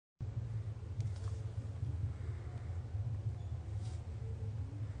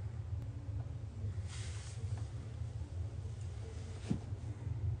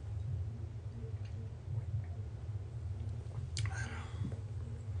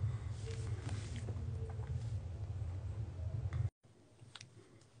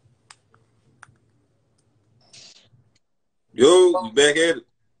Yo, you back at it?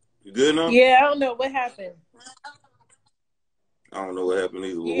 You good now? Yeah, I don't know what happened. I don't know what happened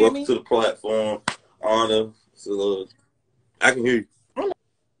either. You Well, hear welcome me? to the platform, Anna. So, I can hear you. I don't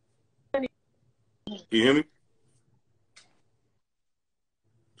Can you hear me?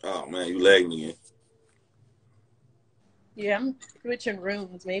 Oh man, you lagging again. Yeah, I'm switching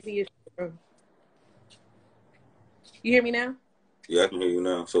rooms. Maybe it's room. You hear me now? Yeah, I can hear you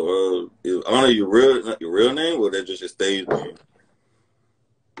now. So, is Anna your real name, or that just your stage name?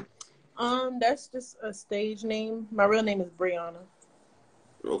 That's just a stage name. My real name is Brianna.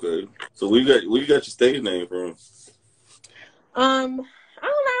 Okay. So, where you got your stage name from? I don't know.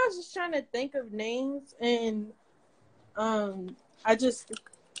 I was just trying to think of names, and I just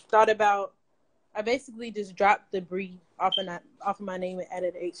thought about. I basically just dropped the Bree off of my name and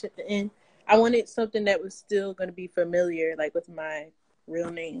added an H at the end. I wanted something that was still going to be familiar, like with my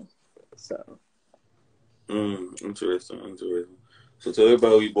real name. So. Interesting. So, tell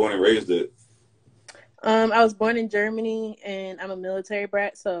everybody where you born and raised at. I was born in Germany and I'm a military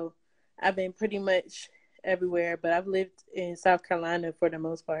brat, so I've been pretty much everywhere, but I've lived in South Carolina for the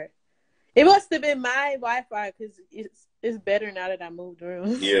most part. It must have been my Wi-Fi because it's better now that I moved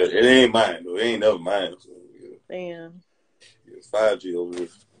around. Yeah, it ain't mine though. It ain't never mine. So, yeah, Damn. it's 5G over here.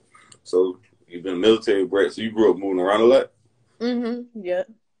 So, you've been a military brat. So, you grew up moving around a lot. Yeah.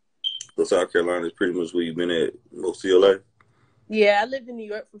 So South Carolina is pretty much where you've been at most of your life? Yeah, I lived in New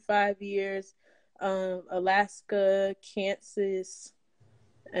York for 5 years. Alaska, Kansas,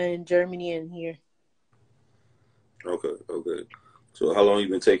 and Germany and here. Okay. So how long you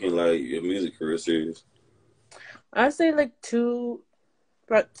been taking like your music career serious? I'd say like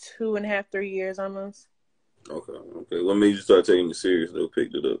about 2.5, 3 years almost. Okay. What made you start taking it serious though?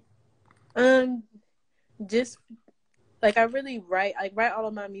 Picked it up. Um, just like I really write all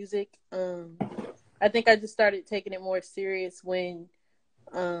of my music. I think I just started taking it more serious when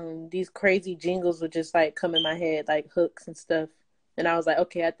these crazy jingles would just like come in my head, like hooks and stuff. And I was like,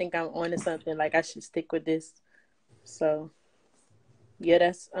 okay, I think I'm onto something. Like I should stick with this. So yeah,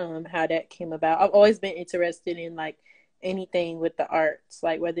 that's how that came about. I've always been interested in like anything with the arts,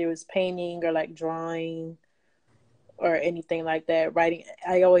 like whether it was painting or like drawing or anything like that. Writing,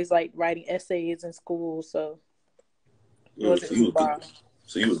 I always liked writing essays in school, so it Mm, wasn't so too you was good. far.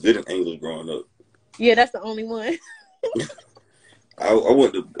 So you was good in English growing up. Yeah, that's the only one. I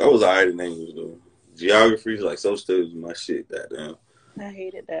was alright in English though. Geography, like social studies, was my shit. Goddamn. I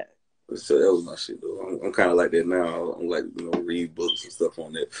hated that. So that was my shit though. I'm kind of like that now. I'm like read books and stuff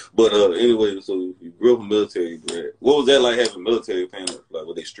on that. But anyway, so you grew up a military grad. What was that like having military parents? Like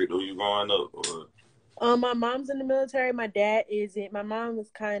were they strict on you growing up? Or My mom's in the military. My dad isn't. My mom was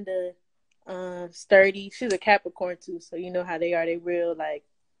kind of sturdy. She's a Capricorn too, so you know how they are. They real like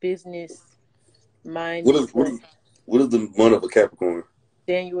business what minded. is what is what is the month of a Capricorn?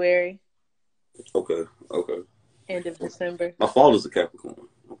 January, Okay. end of December. My father's a Capricorn.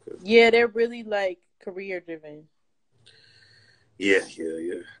 Okay. Yeah, they're really like career driven. Yeah.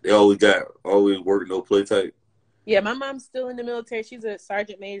 They always work, no play type. Yeah, my mom's still in the military. She's a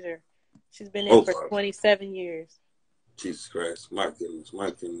sergeant major. She's been in Oh, for wow. 27 years. Jesus Christ. My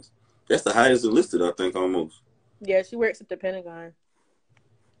goodness. That's the highest enlisted, I think, almost. Yeah, she works at the Pentagon.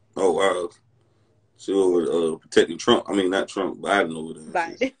 Oh, wow. She over protecting Trump. I mean, not Trump, Biden over there.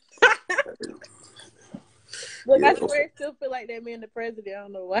 Biden. Look, Yeah, I swear I still feel like that man the president. I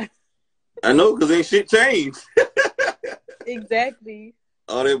don't know why. I know, because ain't shit changed. Exactly.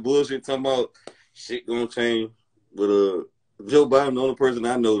 All that bullshit talking about shit gonna change. But Joe Biden, the only person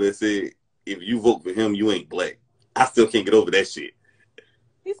I know that said, if you vote for him, you ain't black. I still can't get over that shit.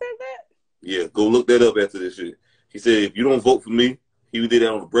 He said that? Yeah, go look that up after this shit. He said, if you don't vote for me, he did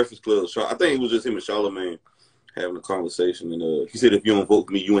that on the Breakfast Club. I think it was just him and Charlamagne having a conversation. And he said, if you don't vote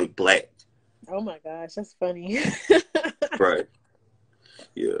for me, you ain't black. Oh my gosh, that's funny. Right.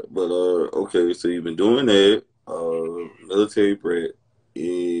 Yeah, but okay, so you've been doing that, military brat, and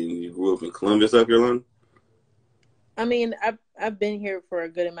you grew up in Columbia, South Carolina? I mean, I've been here for a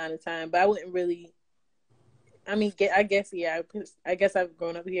good amount of time, but I wouldn't really. I mean, I guess yeah. I guess I've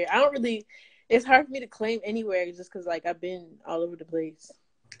grown up here. I don't really. It's hard for me to claim anywhere just because like I've been all over the place.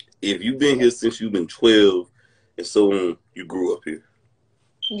 If you've been here since you've been 12 and so on, you grew up here.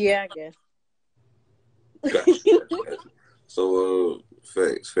 Yeah, I guess. Gotcha. So,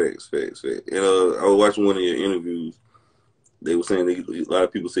 facts. And I was watching one of your interviews. They were saying a lot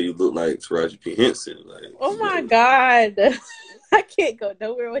of people say you look like Taraji P. Henson. Like, Oh my God. I can't go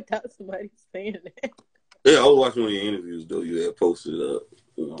nowhere without somebody saying that. Yeah, I was watching one of your interviews though. You had posted up,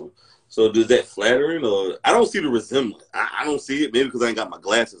 So does that flattering, or I don't see the resemblance? I don't see it. Maybe because I ain't got my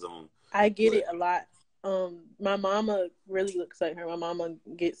glasses on. I get But it a lot. My mama really looks like her. My mama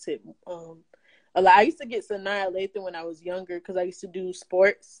gets it a lot. I used to get Sanaa Lathan when I was younger because I used to do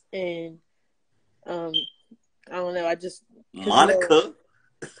sports and um I don't know. I just because Monica.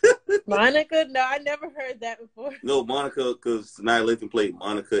 Monica. No, I never heard that before. No, Monica, because Sanaa Lathan played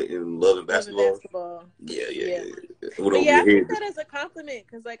Monica in Love and Love and Basketball. basketball. Yeah. Yeah. It went But over yeah, your I take head. that as a compliment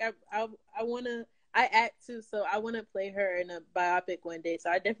because like I wanna I act too, so I wanna play her in a biopic one day. So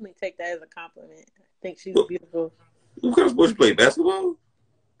I definitely take that as a compliment. I think she's beautiful. What kind of sports you play? Basketball?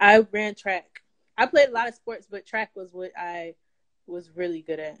 I ran track. I played a lot of sports, but track was what I was really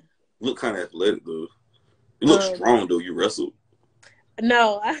good at. You look kind of athletic though. You look strong though. You wrestled.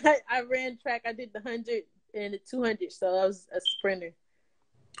 No, I ran track. I did the 100 and the 200, so I was a sprinter.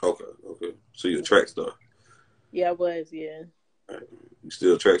 Okay. So you're a track star. Yeah, I was. Yeah. Right. You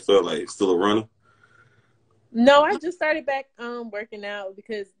still a track star? Like still a runner? No, I just started back working out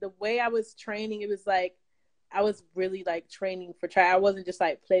because the way I was training, it was like I was really like training for track. I wasn't just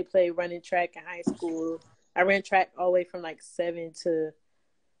like play running track in high school. I ran track all the way from like 7 to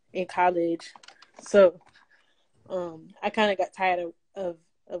in college. So I kind of got tired of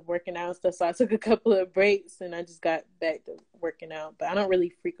working out and stuff. So I took a couple of breaks and I just got back to working out. But I don't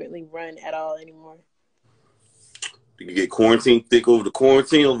really frequently run at all anymore. Did you get quarantine thick over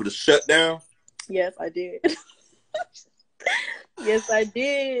the shutdown? Yes, I did. Yes, I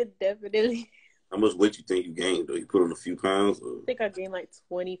did. Definitely. How much weight you think you gained though? You put on a few pounds? Or... I think I gained like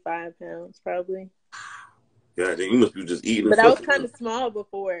 25 pounds probably. God damn, you must be just eating. But I was kind of small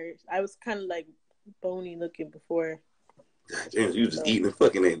before. I was kind of like bony looking before. God damn, you just eating and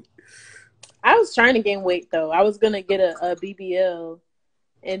fucking it. I was trying to gain weight though. I was gonna get a BBL,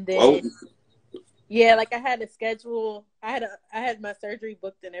 and then yeah, like I had a schedule. I had my surgery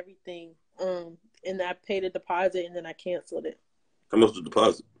booked and everything. And I paid a deposit and then I canceled it. How much the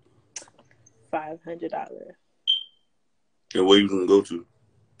deposit? $500. And where you gonna go to?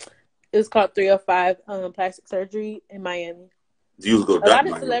 It was called 305 Plastic Surgery in Miami. You go. A lot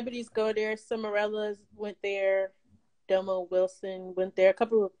of celebrities go there. Cimarellas went there. Delmo Wilson went there. A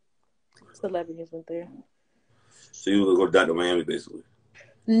couple of celebrities went there. So you were gonna go to Dr. Miami, basically?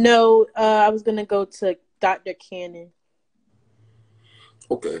 No, I was gonna go to Dr. Cannon.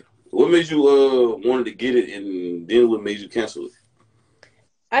 Okay. What made you wanted to get it, and then what made you cancel it?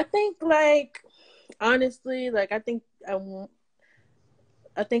 I think, like, honestly, like I think I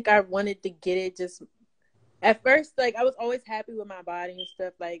wanted to get it just at first. Like I was always happy with my body and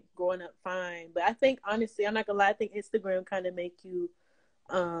stuff, like growing up fine. But I think honestly, I'm not gonna lie, I think Instagram kind of make you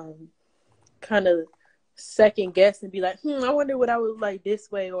kind of second guess and be like, I wonder what I would like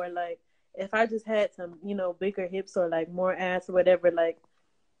this way, or like if I just had some, bigger hips or like more ass or whatever, like,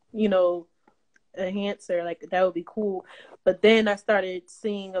 enhancer, like that would be cool. But then I started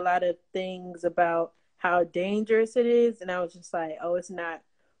seeing a lot of things about how dangerous it is, and I was just like, oh, it's not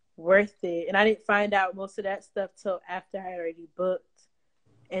worth it. And I didn't find out most of that stuff till after I already booked.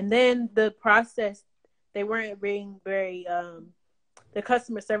 And then the process, they weren't being very the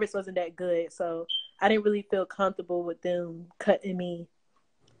customer service wasn't that good, so I didn't really feel comfortable with them cutting me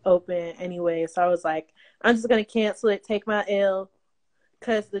open anyway. So I was like, I'm just gonna cancel it, take my L,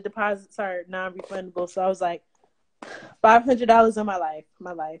 because the deposits are non-refundable. So I was like, $500 on my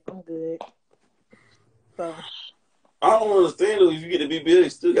life, I'm good. So I don't understand though. If you get the BBL, you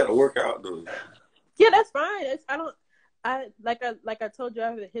still got to work out though. Yeah, that's fine. I told you,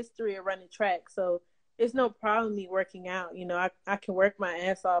 I have a history of running track, so it's no problem me working out. I can work my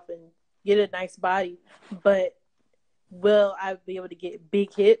ass off and get a nice body, but will I be able to get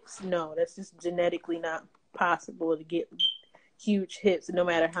big hips? No, that's just genetically not possible to get huge hips, no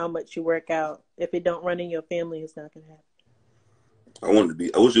matter how much you work out. If it don't run in your family, it's not gonna happen.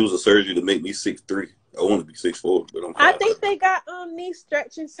 I wish it was a surgery to make me 6'3". I want to be 6'4", but I'm 5'5". I think they got knee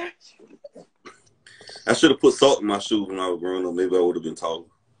stretching surgery. I should have put salt in my shoes when I was growing up. Maybe I would have been taller.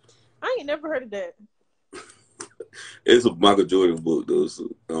 I ain't never heard of that. It's a Michael Jordan book, though, so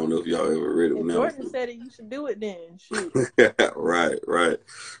I don't know if y'all ever read it. If Jordan said it, you should do it then. Shoot. Right.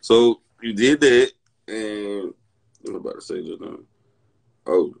 So you did that, and I'm about to say just now.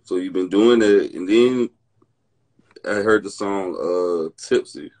 Oh, so you've been doing that, and then I heard the song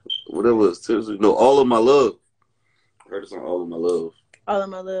Tipsy. Whatever was Tipsy. No, All of My Love. I heard the song All of My Love. All of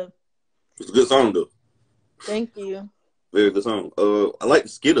My Love. It's a good song, though. Thank you. Very good song. I like the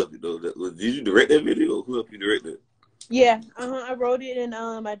skit of it, though. Did you direct that video? Who helped you direct it? Yeah, I wrote it and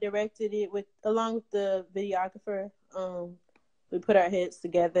I directed it along with the videographer. We put our heads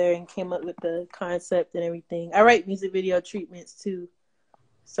together and came up with the concept and everything. I write music video treatments too,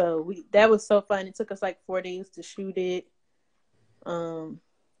 so that was so fun. It took us like 4 days to shoot it.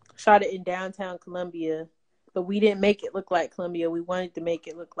 Shot it in downtown Columbia, but we didn't make it look like Columbia. We wanted to make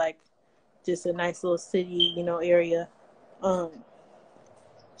it look like just a nice little city, area. Um,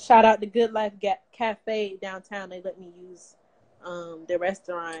 Shout out to Good Life Cafe downtown. They let me use their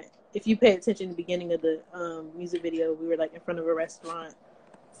restaurant. If you pay attention to the beginning of the music video, we were like in front of a restaurant.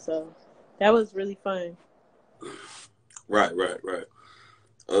 So that was really fun. Right. Back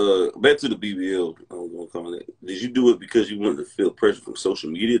to the BBL. I was gonna call it. Did you do it because you wanted to feel pressure from social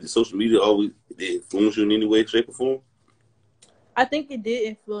media? Did social media always influence you in any way, shape, or form? I think it did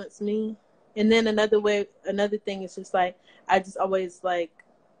influence me. And then another thing is just like I just always like.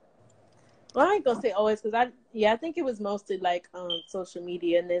 Well, I ain't gonna say always because I think it was mostly like social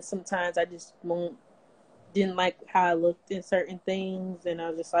media, and then sometimes I just didn't like how I looked in certain things, and I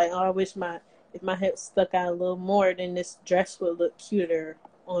was just like, oh, I wish if my head stuck out a little more, then this dress would look cuter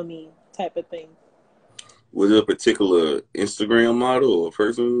on me, type of thing. Was there a particular Instagram model or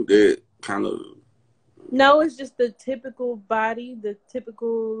person that kind of? No, it's just the typical body, the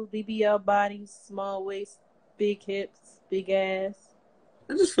typical BBL body, small waist, big hips, big ass.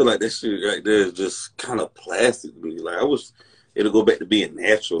 I just feel like that shit right there is just kind of plastic to me. Like I wish it'll go back to being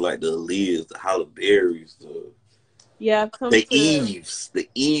natural, like the Aaliyahs, the Halle Berrys, Yeah, I've come the to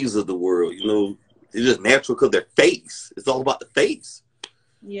Eves of the world. It's just natural because their face. It's all about the face.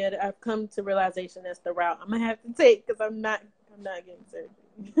 Yeah, I've come to realization that's the route I'm gonna have to take because I'm not getting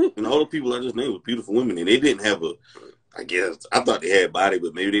surgery. And all the people I just named were beautiful women, and they didn't have I guess I thought they had body,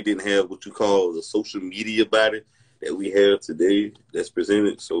 but maybe they didn't have what you call the social media body that we have today that's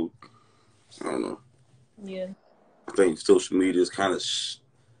presented. So I don't know. Yeah. I think social media is kind of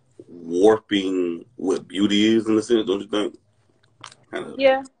warping what beauty is in a sense, don't you think?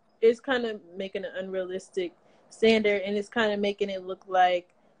 Yeah, it's kind of making an unrealistic standard, and it's kind of making it look like,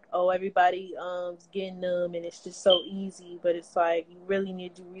 oh, everybody is getting them, and it's just so easy. But it's like you really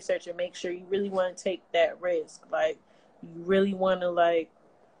need to do research and make sure you really want to take that risk. Like you really want to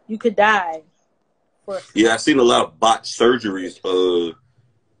you could die for. Yeah, I've seen a lot of botched surgeries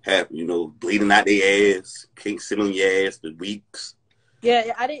happen. Bleeding out their ass, can't sit on your ass for weeks.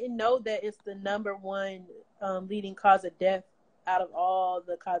 Yeah, I didn't know that it's the number one leading cause of death out of all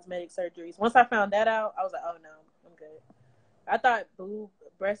the cosmetic surgeries. Once I found that out, I was like, oh no, I'm good. I thought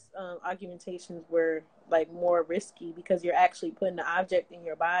breast augmentations were like more risky because you're actually putting the object in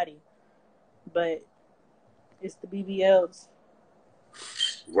your body, but it's the BBLs.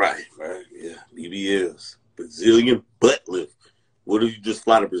 Right, yeah, BBLs, Brazilian butt lift. What if you just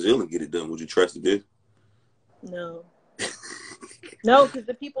fly to Brazil and get it done? Would you trust it? No, no, because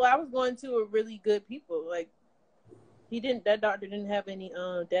the people I was going to were really good people. Like that doctor didn't have any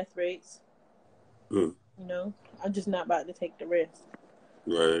death rates. I'm just not about to take the risk.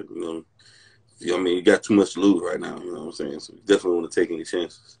 Right, you got too much to lose right now. You know what I'm saying? So you definitely want to take any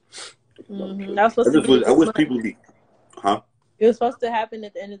chances. Mm-hmm. I was supposed to get it I wish month. people be, huh? It was supposed to happen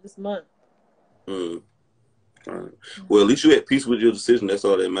at the end of this month. All right. Well, at least you're at peace with your decision. That's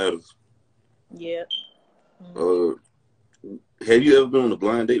all that matters. Yeah. Have you ever been on a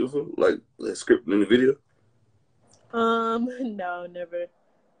blind date before, like scripted in the video? No, never.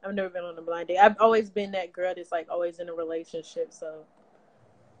 I've never been on a blind date. I've always been that girl that's like always in a relationship. So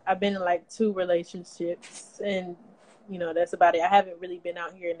I've been in like 2 relationships, and that's about it. I haven't really been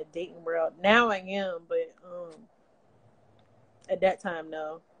out here in the dating world. Now I am, but at that time,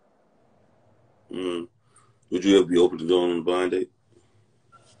 no. Would you ever be open to going on a blind date?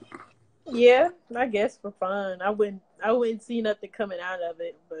 Yeah, I guess for fun. I wouldn't see nothing coming out of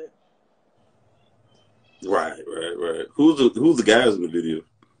it, but. Right. Who's the guys in the video?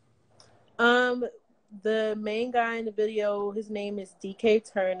 The main guy in the video, his name is DK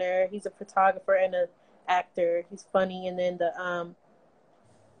Turner. He's a photographer and an actor. He's funny. And then the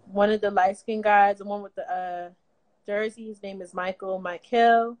one of the light skinned guys, the one with the jersey, his name is Michael.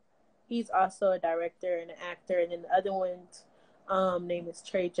 He's also a director and an actor. And then the other one's name is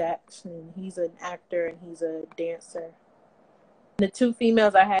Trey Jackson. He's an actor and he's a dancer. And the 2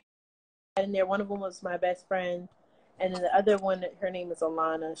 females I had in there, one of them was my best friend. And then the other one, her name is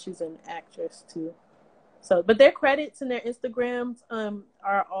Alana. She's an actress too. So, but their credits and their Instagrams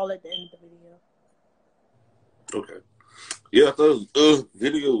are all at the end of the video. Okay. Yeah, I thought the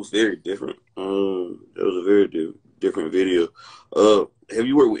video was very different. It was a very different video. Have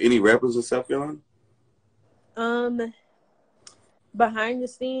you worked with any rappers in South Carolina? Behind the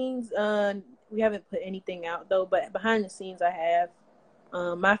scenes, we haven't put anything out though. But behind the scenes, I have.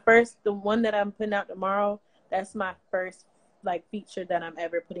 The one that I'm putting out tomorrow. That's my first feature that I'm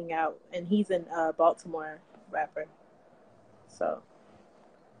ever putting out, and he's in Baltimore rapper. So.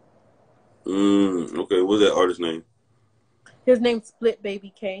 Okay, what's that artist's name? His name's Split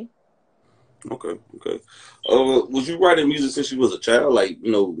Baby K. Okay, okay. Was you writing music since you was a child? Like,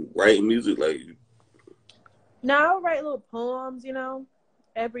 writing music, like. Now I write little poems,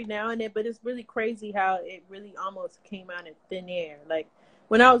 every now and then, but it's really crazy how it really almost came out in thin air. Like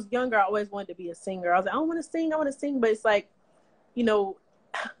when I was younger, I always wanted to be a singer. I was like, I want to sing, but it's like, you know,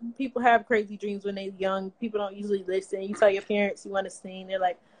 people have crazy dreams when they're young. People don't usually listen. You tell your parents you want to sing, they're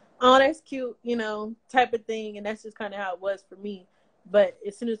like, oh, that's cute, type of thing. And that's just kind of how it was for me. But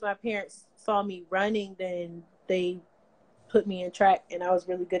as soon as my parents saw me running, then they put me in track, and I was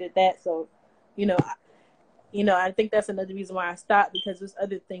really good at that. So, you know, I think that's another reason why I stopped, because there's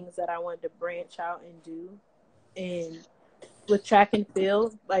other things that I wanted to branch out and do. And with track and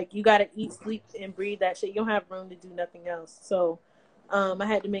field, like you got to eat, sleep, and breathe that shit. You don't have room to do nothing else. So I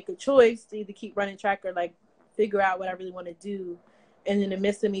had to make a choice to either keep running track or like figure out what I really want to do. And in the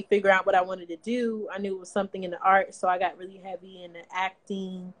midst of me figuring out what I wanted to do, I knew it was something in the art. So I got really heavy into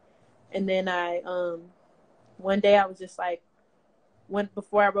acting. And then one day I was just like,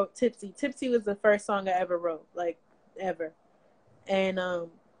 before I wrote Tipsy. Tipsy was the first song I ever wrote, like ever. And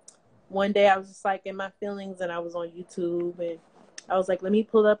one day I was just like in my feelings, and I was on YouTube, and I was like, let me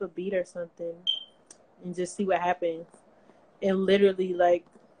pull up a beat or something and just see what happens. And literally, like,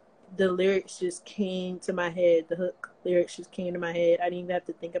 the lyrics just came to my head. The hook lyrics just came to my head. I didn't even have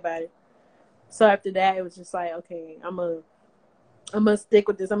to think about it. So after that, it was just like, okay, I'm gonna stick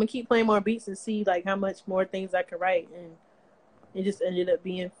with this. I'm gonna keep playing more beats and see like how much more things I can write. And it just ended up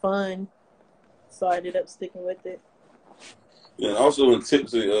being fun. So I ended up sticking with it. And also in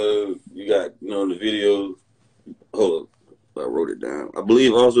Tipsy, you got, in the video, hold up, I wrote it down. I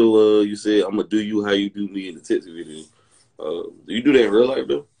believe also you said, I'm going to do you how you do me in the Tipsy video. Do you do that in real life,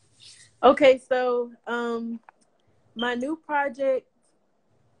 though? Okay, so my new project,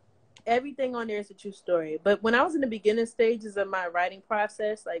 everything on there is a true story. But when I was in the beginning stages of my writing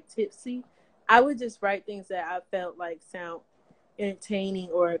process, like Tipsy, I would just write things that I felt like sound entertaining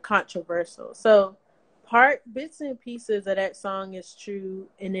or controversial. So bits and pieces of that song is true,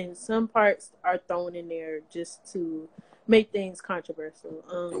 and then some parts are thrown in there just to make things controversial.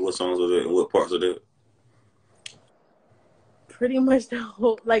 And what songs are that, and what parts are that? Pretty much the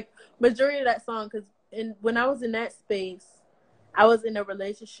whole, like, majority of that song, because when I was in that space, I was in a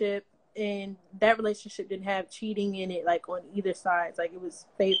relationship, and that relationship didn't have cheating in it, like, on either side. Like, it was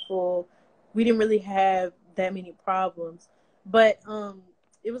faithful. We didn't really have that many problems. But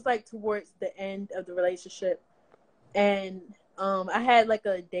it was, like, towards the end of the relationship. And I had, like,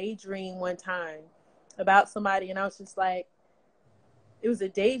 a daydream one time about somebody, and I was just like, it was a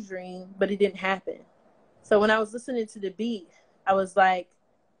daydream, but it didn't happen. So when I was listening to the beat, I was, like,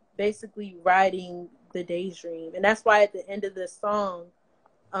 basically writing the daydream. And that's why at the end of the song,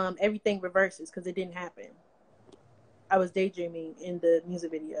 everything reverses, because it didn't happen. I was daydreaming in the music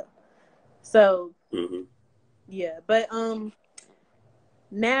video. So, yeah. But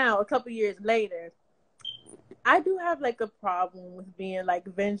now, a couple years later, I do have, like, a problem with being, like,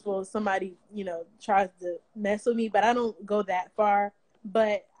 vengeful if somebody, tries to mess with me, but I don't go that far.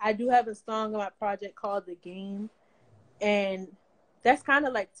 But I do have a song on my project called The Game, and that's kind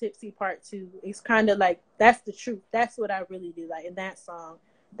of like Tipsy Part 2. It's kind of like, that's the truth. That's what I really do. Like, in that song,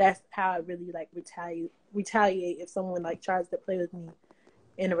 that's how I really, like, retaliate if someone, like, tries to play with me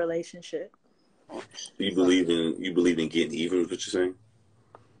in a relationship. You believe in getting even with what you're saying?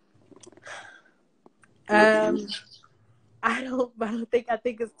 I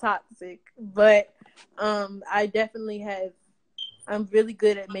think it's toxic, but I definitely have. I'm really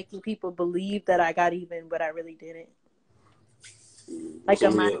good at making people believe that I got even, but I really didn't. Like a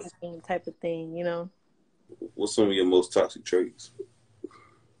mind game type of thing, What's some of your most toxic traits?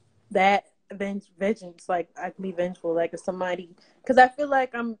 That vengeance, like, I can be vengeful, like, if somebody, because I feel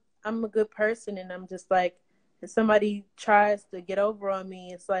like I'm a good person, and I'm just like, if somebody tries to get over on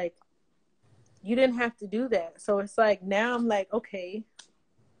me, it's like, you didn't have to do that. So it's like, now I'm like, okay,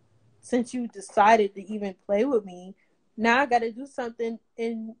 since you decided to even play with me, now I got to do something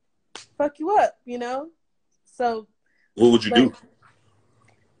and fuck you up, So what would you do?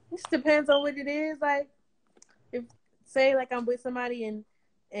 It just depends on what it is. Like, if, say, like, I'm with somebody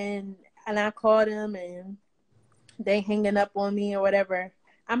and I call them and they hanging up on me or whatever,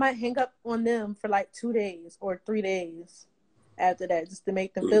 I might hang up on them for like 2 days or 3 days after that, just to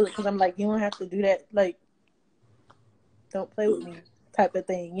make them feel it. Because I'm like, you don't have to do that. Like, don't play with me type of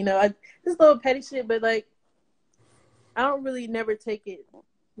thing. Just a little petty shit, but, like, I don't really never take it,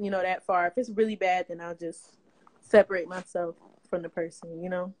 that far. If it's really bad, then I'll just separate myself from the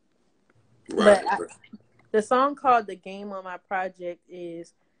person, Right. But the song called The Game on my project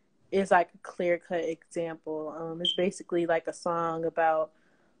is is like a clear-cut example. It's basically like a song about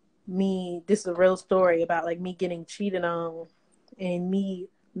me. This is a real story about like me getting cheated on and me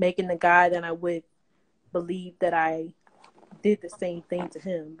making the guy that I would believe that I did the same thing to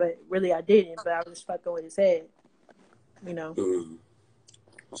him, but really I didn't, but I was fucking with his head, you know.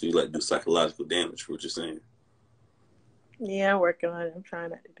 So you like do psychological damage for what you're saying? Yeah, I'm working on it. I'm trying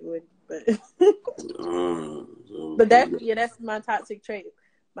not to do it, So, but that's my toxic trait.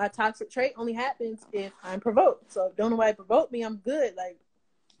 My toxic trait only happens if I'm provoked. So if don't nobody provoke me, I'm good. Like,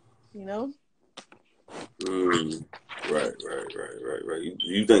 you know. Right.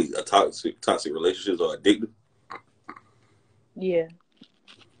 You think a toxic relationships are addictive? Yeah.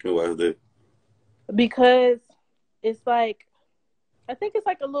 And why is that? Because it's like, I think it's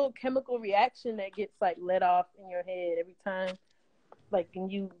like a little chemical reaction that gets like let off in your head every time. Like when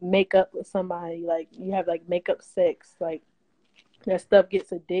you make up with somebody, like you have like makeup sex, like that stuff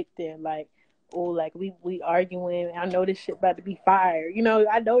gets addicting. Like, oh, like we arguing. I know this shit about to be fire. You know,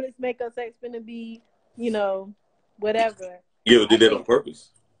 I know this makeup sex gonna be, you know, whatever. You ever I did that on think purpose?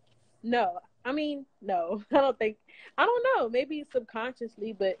 no. I mean, no. I don't think. I don't know. Maybe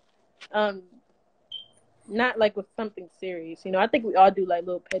subconsciously, but um, not like with something serious. You know, I think we all do like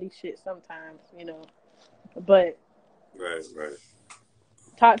little petty shit sometimes. You know, but Right.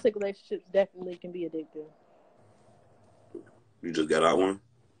 toxic relationships definitely can be addictive. You just got out one?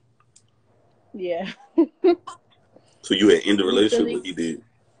 Yeah. So you had ended the relationship, Recently. but he did.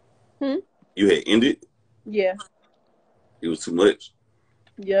 Hmm? You had ended? Yeah. It was too much?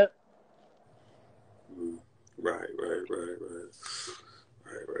 Yep. Right.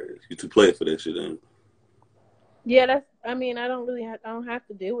 You too playing for that shit, then. Yeah, that's. I mean, I don't have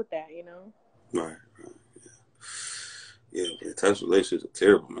to deal with that, you know. Right. Yeah, man. Toxic relationships are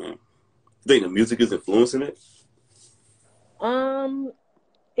terrible, man. You think the music is influencing it? Um,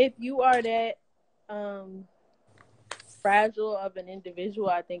 if you are that um fragile of an individual,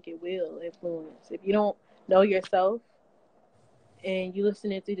 I think it will influence. If you don't know yourself and you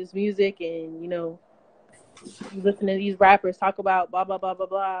listening to this music and you listen to these rappers talk about blah blah blah blah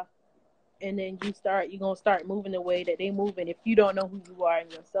blah, and then you're gonna start moving the way that they moving if you don't know who you are in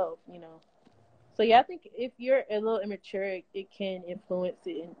yourself, you know. So yeah, I think if you're a little immature, it can influence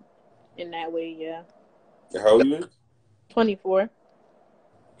it in that way. Yeah. How old you is? 24.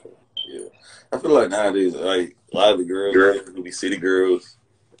 Yeah. I feel like nowadays, like, a lot of the girls out here gonna be city girls,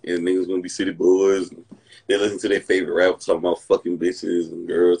 and niggas gonna be city boys. And they listen to their favorite rappers talking about fucking bitches and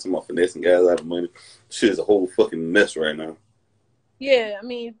girls, talking about finessing guys out of money. Shit is a whole fucking mess right now. Yeah, I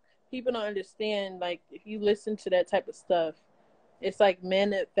mean, people don't understand. Like, if you listen to that type of stuff, it's like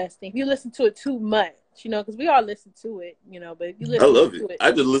manifesting. If you listen to it too much, because we all listen to it, but if you I listen love to it. it,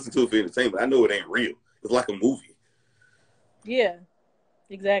 I just listen to it for entertainment. I know it ain't real. It's like a movie. yeah,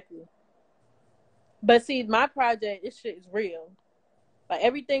 exactly. But see, my project, this shit is real. Like,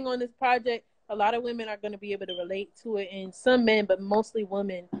 everything on this project, a lot of women are going to be able to relate to it, and some men, but mostly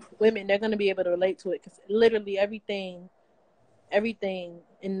women, they're going to be able to relate to it because literally everything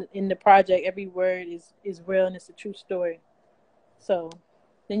in the project, every word is real and it's a true story. So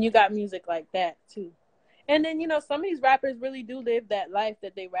then you got music like that too. And then, some of these rappers really do live that life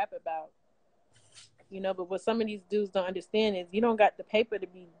that they rap about. But what some of these dudes don't understand is you don't got the paper to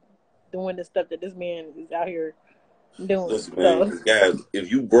be doing the stuff that this man is out here doing. Listen, man, So 'cause guys,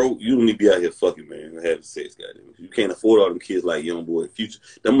 if you broke, you don't need to be out here fucking, man, and having sex, goddamn. You can't afford all them kids like Young Boy Future.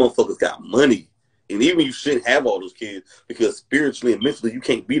 Them motherfuckers got money. And even you shouldn't have all those kids because spiritually and mentally you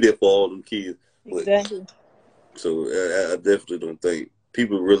can't be there for all them kids. But exactly. so I definitely don't think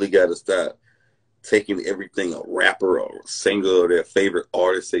people really got to stop taking everything a rapper or a singer or their favorite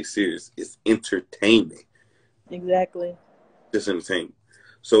artist say serious. It's entertainment. Exactly. Just entertainment.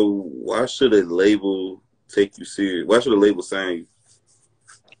 So why should a label take you serious? Why should a label sign you?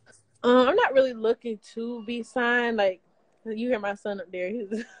 I'm not really looking to be signed. Like, you hear my son up there,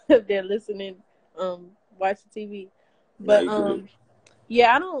 he's up there listening, watching TV. Nah, But you good.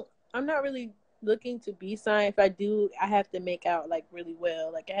 yeah, I'm not really looking to be signed. If I do, I have to make out like really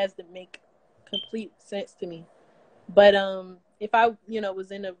well. Like, it has to make complete sense to me. But if I,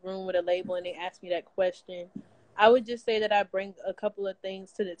 was in a room with a label and they asked me that question, I would just say that I bring a couple of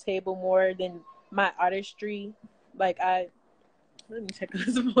things to the table more than my artistry. Like, let me check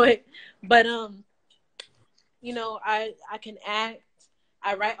this point. But I can act.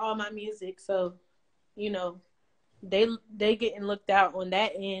 I write all my music, so you know, they getting looked out on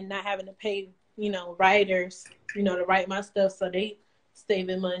that end, not having to pay, writers, to write my stuff, so they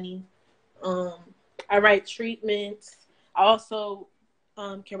saving money. Um, I write treatments. I also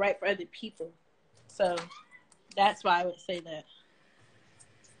can write for other people, so that's why I would say that.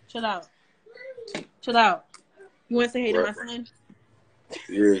 Chill out. Chill out. You want to say hey to Right. my son?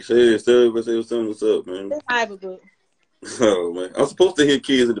 Yeah, say what's up, man. Say hi, boo. Oh man, I'm supposed to hear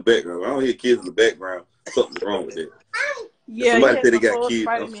kids in the background. I don't hear kids in the background. Something's wrong with that. If Yeah, he somebody has said they a got whole kids, I'm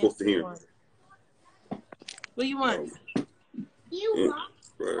Spider-Man supposed to suit hear them. on. What do you want? Yeah.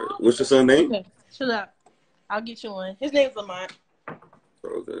 Right. What's your son's name? Okay, chill out. I'll get you one. His name's Lamont.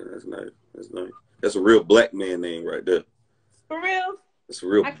 Okay, that's nice. That's nice. That's a real black man name right there. For real? That's a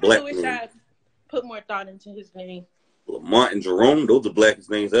real I kind of black wish man. I put more thought into his name. Lamont and Jerome, those are the blackest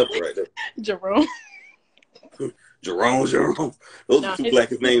names ever right there. Jerome. Jerome. Those are No, the two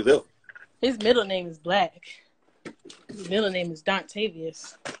blackest names ever. his middle name is Black. His middle name is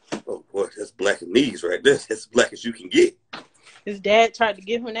Dontavius. Oh boy, that's black as knees right there. That's black as you can get. His dad tried to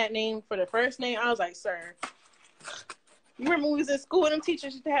give him that name for the first name. I was like, sir, you remember when we was in school and them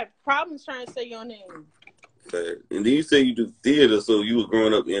teachers used to have problems trying to say your name. Okay. And then you say you do theater, so you was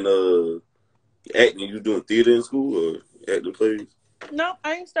growing up in acting. You was doing theater in school or acting plays? No,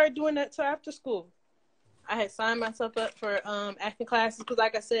 I didn't start doing that till after school. I had signed myself up for acting classes because,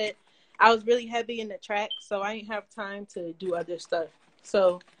 like I said, I was really heavy in the track, so I didn't have time to do other stuff.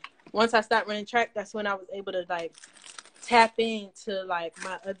 So once I stopped running track, that's when I was able to like tap into like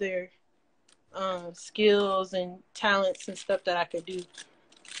my other skills and talents and stuff that I could do.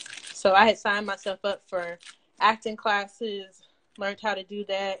 So I had signed myself up for acting classes, learned how to do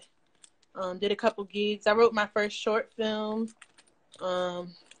that, did a couple gigs. I wrote my first short film.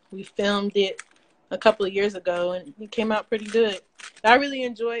 We filmed it a couple of years ago, and it came out pretty good. I really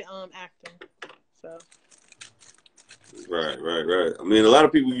enjoy acting. So. Right. I mean, a lot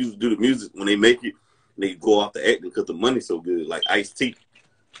of people used to do the music when they make it. They go off the acting because the money's so good, like Ice-T.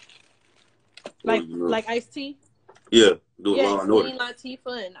 Like Ice-T? Yeah, do it Yeah, Law and Order. Queen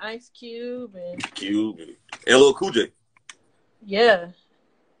Latifah and Ice Cube and Cube and LL Cool J. Yeah,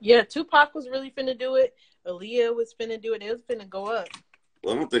 Tupac was really finna do it. Aaliyah was finna do it. It was finna go up.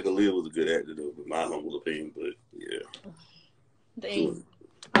 Well, I don't think Aaliyah was a good actor, though, in my humble opinion, but yeah. Dang. Sure.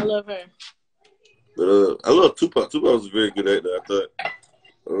 I love her. But I love Tupac. Tupac was a very good actor, I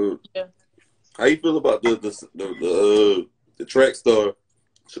thought. Yeah. How you feel about the track star,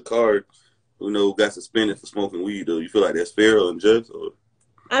 Shakari, who got suspended for smoking weed, though? You feel like that's fair or unjust? Or?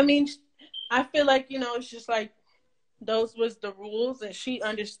 I mean, I feel like, it's just like those was the rules, and she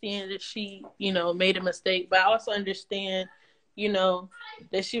understands that she, made a mistake. But I also understand,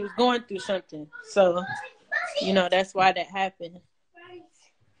 that she was going through something. So, that's why that happened.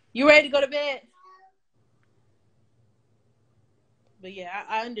 You ready to go to bed? But yeah,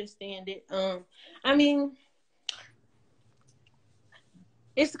 I understand it. I mean,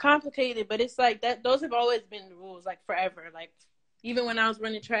 it's complicated, but it's like that. Those have always been the rules, like forever. Like even when I was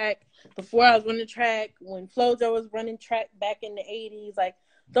running track, before I was running track, when Flojo was running track back in the 80s, like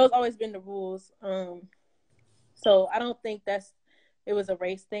those always been the rules. So I don't think it was a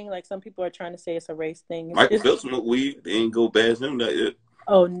race thing. Like some people are trying to say it's a race thing. Michael Phelps smoked weed. They ain't go bash him that yet.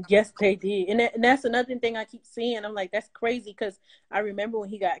 Oh, yes, they did. And that's another thing I keep seeing. I'm like, that's crazy because I remember when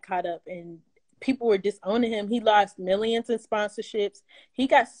he got caught up and people were disowning him. He lost millions in sponsorships. He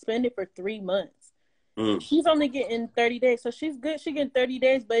got suspended for 3 months. She's only getting 30 days. So she's good. She getting 30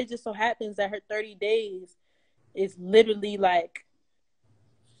 days, but it just so happens that her 30 days is literally like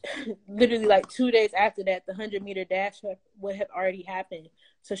 2 days after that, the 100-meter dash would have already happened.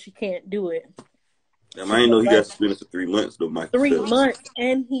 So she can't do it. I didn't know he got suspended for 3 months, though, Michael 3 Phelps. months,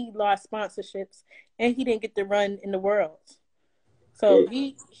 and he lost sponsorships, and he didn't get to run in the Worlds. So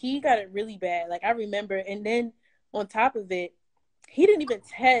he got it really bad. Like, I remember, and then on top of it, he didn't even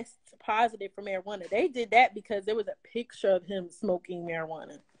test positive for marijuana. They did that because there was a picture of him smoking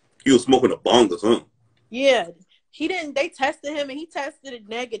marijuana. He was smoking a bong or something. Yeah. They tested him, and he tested it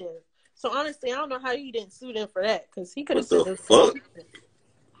negative. So, honestly, I don't know how he didn't sue them for that, because he could have said the fuck?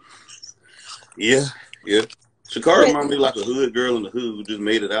 Yeah. Shakari reminded me like a hood girl in the hood who just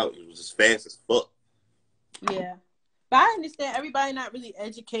made it out. It was just fast as fuck. Yeah. But I understand everybody not really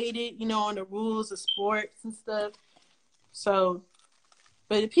educated, on the rules of sports and stuff. So,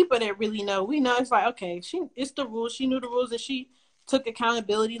 but the people that really know, we know it's like, okay, it's the rules. She knew the rules and she took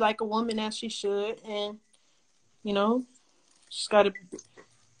accountability like a woman as she should. And, she's got to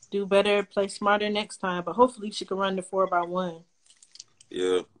do better, play smarter next time. But hopefully she can run the 4x1.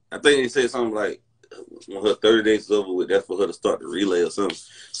 Yeah. I think they said something like when her 30 days is over with, that's for her to start the relay or something.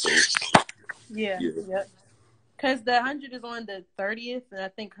 So, yeah. Because the 100 is on the 30th, and I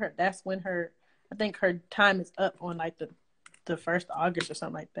think that's when her time is up on like the 1st of August or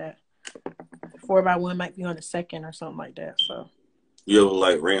something like that. 4x1 might be on the 2nd or something like that. So you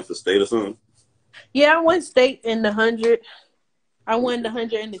ever ran for state or something? Yeah, I won state in the 100. I won the Okay.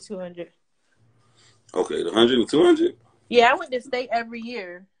 100 and the 200. Okay, the 100 and 200. Yeah, I went to state every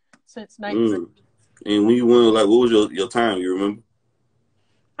year since ninth grade. Mm. And when you won, like, what was your time? You remember?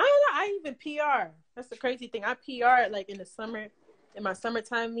 I don't know. I even PR. That's the crazy thing. I PR'd like in the summer, in my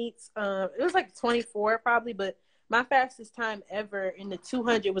summertime meets. It was like 24 probably, but my fastest time ever in the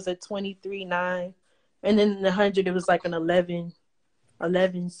 200 was a 23:9, and then in the 100 it was like an 11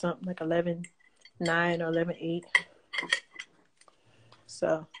 something, like 11:9 or 11:8.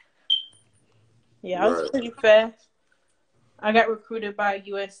 So yeah, I was Right. pretty fast. I got recruited by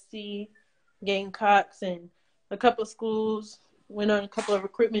USC, Gamecocks, and a couple of schools. Went on a couple of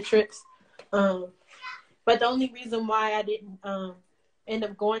recruitment trips. Um, But the only reason why I didn't end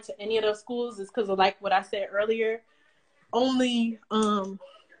up going to any of those schools is because of like what I said earlier. Only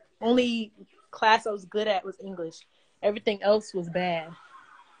class I was good at was English. Everything else was bad.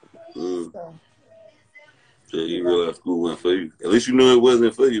 Mm. So So you yeah. realized school wasn't for you. At least you knew it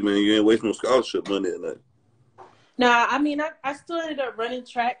wasn't for you, man. You ain't wasting no scholarship money or nothing. Nah, I mean I still ended up running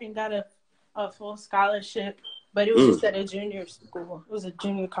track and got a full scholarship, but it was Mm. just at a junior school. It was a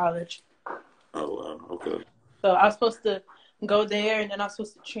junior college. Oh wow. Okay. So I was supposed to go there and then I was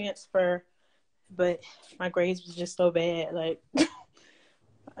supposed to transfer, but my grades was just so bad. Like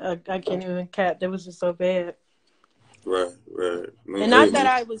I can't even cap. That was just so bad. Right. Right. Man, And hey not that man.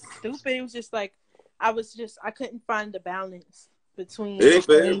 I was stupid. It was just like I couldn't find the balance It between ain't for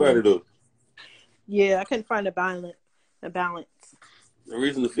studying everybody and though. yeah, I couldn't find a balance. The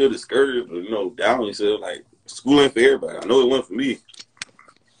reason to feel discouraged, or, down yourself, like school ain't for everybody. I know it wasn't for me,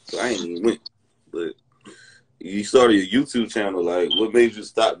 so I ain't even went. But you started your YouTube channel. Like, what made you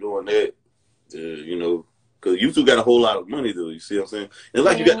stop doing that? Because YouTube got a whole lot of money though. You see what I'm saying? It's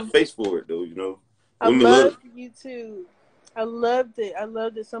like you got the Yeah, face for it though. You know, I women love it. loved YouTube. I loved it. I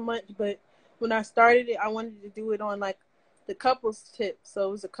loved it so much. But when I started it, I wanted to do it on like the couples tip. So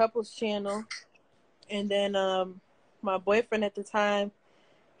it was a couples channel. And then my boyfriend at the time,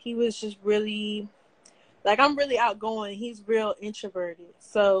 he was just really like I'm really outgoing. He's real introverted.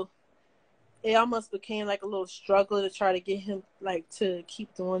 So it almost became like a little struggle to try to get him like to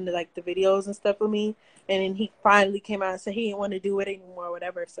keep doing the videos and stuff with me. And then he finally came out and said he didn't want to do it anymore, or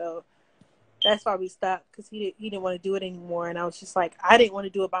whatever. So that's why we stopped because he didn't want to do it anymore. And I was just like, I didn't want to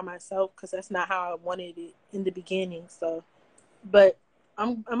do it by myself because that's not how I wanted it in the beginning. So, but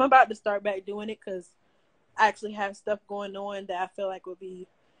I'm about to start back doing it because I actually have stuff going on that I feel like would be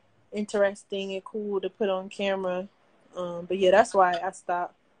interesting and cool to put on camera. But yeah, that's why I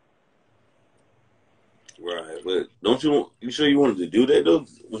stopped. Right, but don't you sure you wanted to do that though?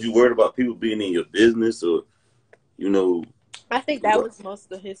 Was you worried about people being in your business or you know? I think that was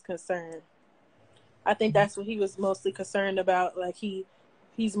most of his concern. I think that's what he was mostly concerned about. Like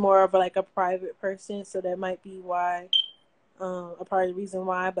he's more of like a private person, so that might be why, a part of the reason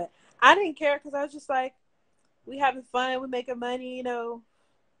why. But I didn't care because I was just like, we having fun, we making money,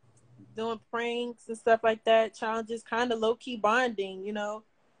 doing pranks and stuff like that, challenges, kind of low key bonding.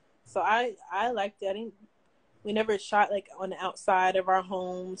 So I liked it. We never shot like on the outside of our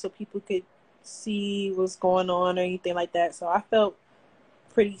home so people could see what's going on or anything like that. So I felt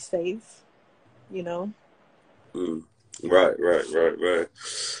pretty safe. Mm, right.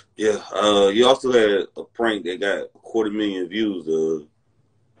 Yeah. You also had a prank that got 250,000 views.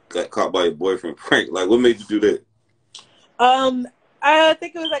 Got caught by your boyfriend prank. Like, what made you do that? Um, I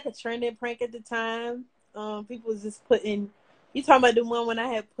think it was like a trending prank at the time. People was just putting. You talking about the one when I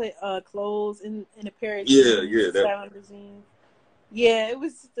had put clothes in a pair of Yeah, jeans, yeah. That. style jeans? Yeah, it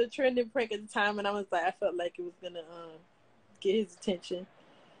was the trending prank at the time, and I was like, I felt like it was gonna get his attention,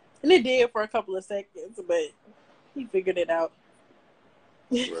 and it did for a couple of seconds, but he figured it out.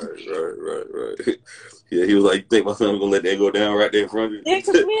 Right. Yeah, he was like, "You think my son gonna let that go down right there in front of Yeah, you?"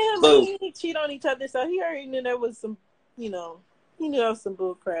 because me and So, we cheat on each other, so he already knew there was some, he knew there was some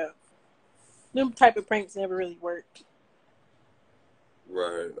bull crap. Them type of pranks never really worked.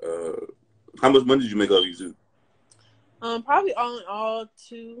 right. How much money did you make off YouTube? Probably all in all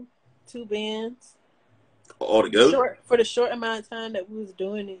two bands. All For the together? short amount of time that we was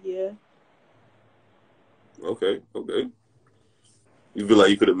doing it, yeah. Okay. You feel like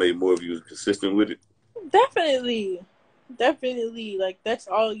you could have made more if you was consistent with it? Definitely. Definitely. Like that's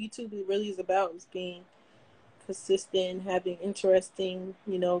all YouTube really is about is being consistent, having interesting,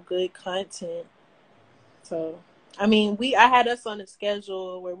 good content. So I mean I had us on a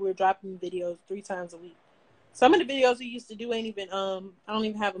schedule where we were dropping videos 3 times a week. Some of the videos we used to do ain't even I don't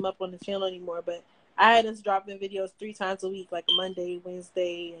even have them up on the channel anymore, but I had us dropping videos 3 times a week, like a Monday,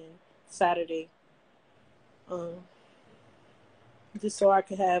 Wednesday, and Saturday. Um, just so I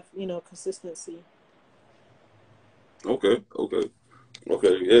could have, consistency. Okay, okay,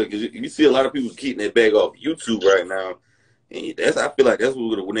 okay. Yeah, because you see a lot of people keeping that bag off YouTube right now, and that's I feel like that's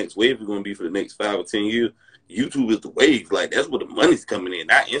what the next wave is going to be for the next 5 or 10 years. YouTube is the wave. Like that's where the money's coming in,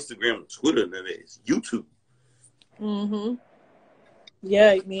 not Instagram, or Twitter, none of that. It's YouTube. Mm-hmm.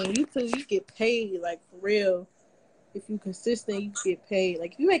 Yeah, man, YouTube, you get paid, like, for real. If you consistent, you get paid.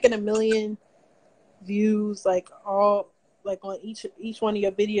 Like, if you making 1 million views, like, all, like, on each one of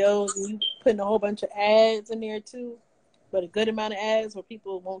your videos, and you putting a whole bunch of ads in there, too, but a good amount of ads where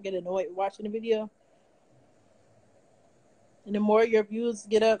people won't get annoyed watching the video. And the more your views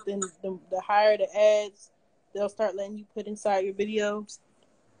get up, then the higher the ads they'll start letting you put inside your videos.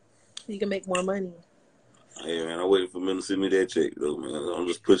 So you can make more money. Hey man, I'm waiting for men to send me that check though, man. I'm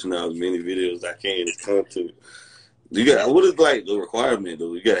just pushing out as many videos as I can as content. You got Yep. what is like the requirement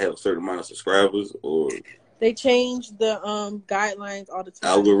though? You gotta have a certain amount of subscribers or They change the guidelines all the time.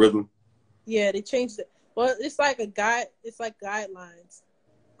 algorithm. Yeah, they changed it. Well, it's like a guide. It's like guidelines.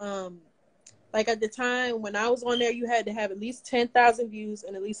 Um, like at the time when I was on there, you had to have at least 10,000 views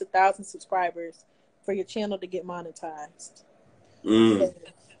and at least 1,000 subscribers for your channel to get monetized. Mm. So,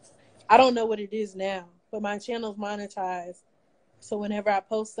 I don't know what it is now, but my channel's monetized. So whenever I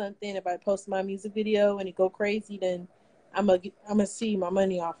post something, if I post my music video and it go crazy, then I'm gonna see my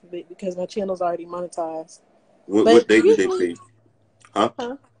money off of it because my channel's already monetized. What But date did they usually, pay? Huh?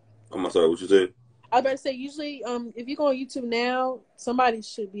 huh? I'm sorry, what you said? I was about to say usually, if you go on YouTube now, somebody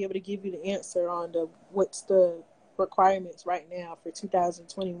should be able to give you the answer on what's the requirements right now for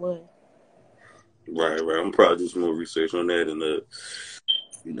 2021. Right, right. I'm probably do some more research on that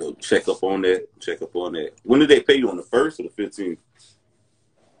and check up on that. Check up on that. When did they pay you on the 1st or the 15th?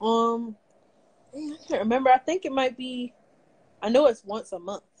 I can't remember. I think it might be. I know it's once a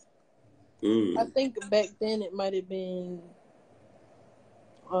month. I Mm. think back then it might have been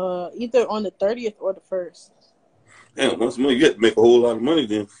either on the 30th or the 1st. Damn, once a month you got to make a whole lot of money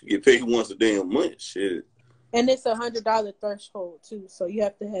then. You get paid once a damn month. Shit. And it's $100 threshold too, so you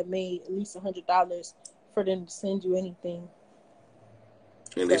have to have made at least $100 for them to send you anything.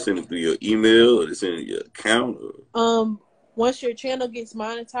 And they So, send it through your email or they send it your account or once your channel gets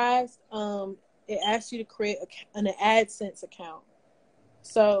monetized, it asks you to create an AdSense account.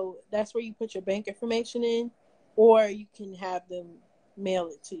 So that's where you put your bank information in, or you can have them mail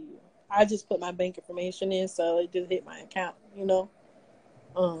it to you. I just put my bank information in, so it just hit my account.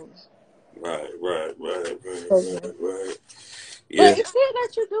 Um, right, right, right, right, so yeah. right, right. But Yeah. it did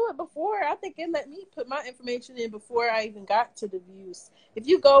let you do it before. I think it let me put my information in before I even got to the views. If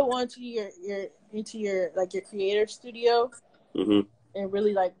you go onto your like your creator studio Mm-hmm. and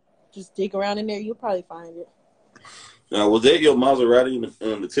really like just dig around in there, you'll probably find it. Now, was that your Maserati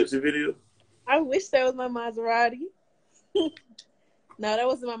in the Tipsy video? I wish that was my Maserati. No, that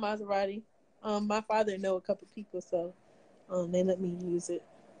wasn't my Maserati. My father know a couple people, so they let me use it.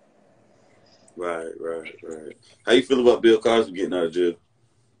 Right, right, right. How you feel about Bill Cosby getting out of jail?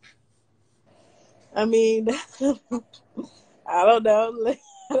 I mean, I don't know.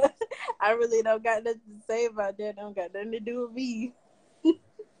 I really don't got nothing to say about that. Don't got nothing to do with me.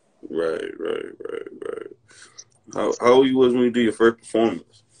 Right, right, right, right. How old you was when you did your first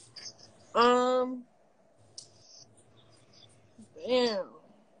performance? Um, damn.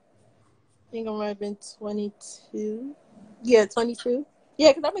 I think I might have been 22. Yeah, 22.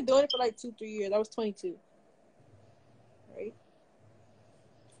 Yeah, because I've been doing it for like 2-3 years. I was 22. Right?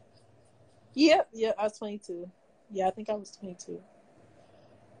 Yep, I was 22. Yeah, I think I was 22.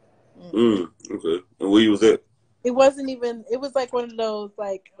 Okay. And where you was at? It wasn't even, it was like one of those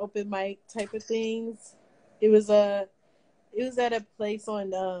like open mic type of things. It was it was at a place on,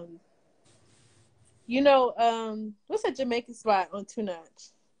 what's that Jamaican spot on Two Notch?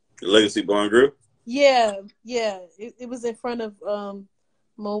 The Legacy Bar and Grill? Yeah. It was in front of,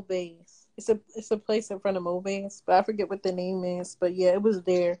 Mobay's. It's a place in front of Mobay's, but I forget what the name is. But yeah, it was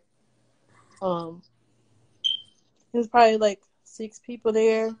there. Um, it was probably like 6 people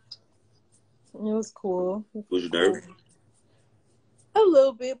there. And it was cool. Was you nervous? A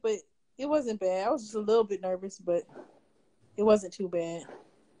little bit, but it wasn't bad. I was just a little bit nervous, but it wasn't too bad.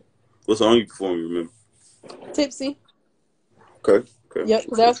 What song you performed, you remember? Tipsy. Okay, okay. Yep,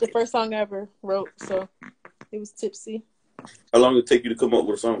 because that was the first song I ever wrote, so it was Tipsy. How long did it take you to come up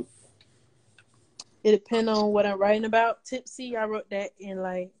with a song? It depends on what I'm writing about. Tipsy, I wrote that in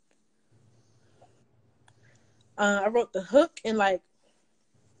like, I wrote the hook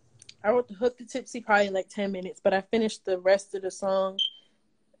to Tipsy probably in like 10 minutes, but I finished the rest of the song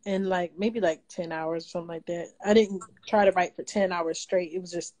in like maybe like 10 hours or something like that. I didn't try to write for 10 hours straight. It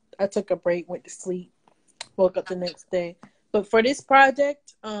was just, I took a break, went to sleep, woke up the next day. But for this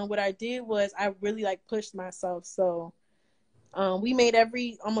project, what I did was I really like pushed myself. So we made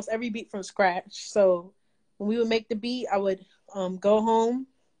almost every beat from scratch. So when we would make the beat, I would go home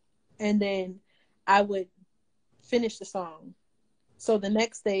and then I would finish the song. So the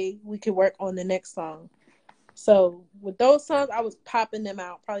next day we could work on the next song. So with those songs, I was popping them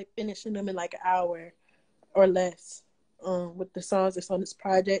out, probably finishing them in like an hour or less with the songs that's on this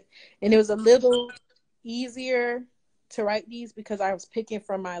project. And it was a little easier to write these because I was picking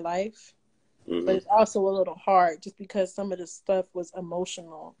from my life. But it's also a little hard just because some of the stuff was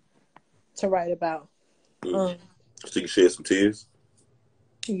emotional to write about. So you shed some tears?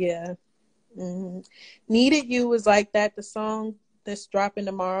 Yeah. Needed You was like that, the song that's dropping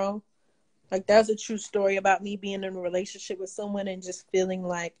tomorrow. Like that's a true story about me being in a relationship with someone and just feeling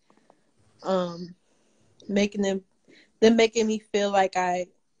like making them making me feel like I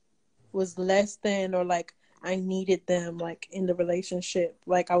was less than or like I needed them like in the relationship.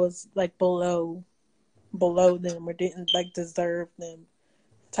 Like I was like below them or didn't like deserve them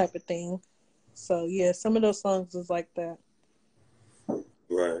type of thing. So yeah, some of those songs was like that.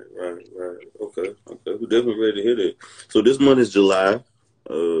 Right. Okay. We're definitely ready to hear that. So this month is July.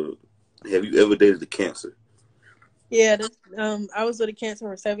 Have you ever dated a Cancer? Yeah, I was with a Cancer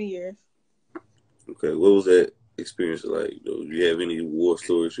for 7 years. Okay, what was that experience like? Do you have any war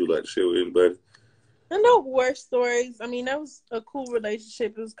stories you'd like to share with anybody? I know war stories. I mean, that was a cool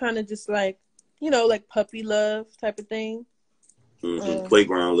relationship. It was kind of just like, like puppy love type of thing.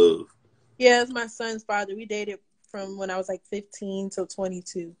 Playground love. Yeah, it's my son's father. We dated from when I was like 15 till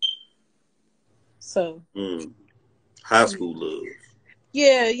 22. So. High school love.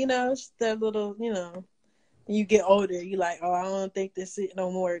 Yeah, it's that little, when you get older, you like, oh, I don't think this is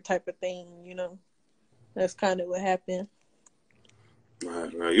no more type of thing, That's kind of what happened.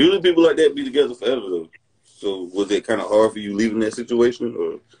 Right. Usually people like that be together forever though. So was it kind of hard for you leaving that situation,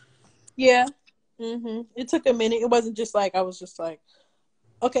 or? Yeah. It took a minute. It wasn't just like I was just like,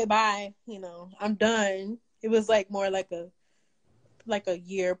 okay, bye. I'm done. It was like more like a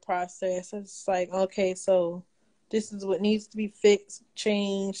year process. It's like, okay, so this is what needs to be fixed,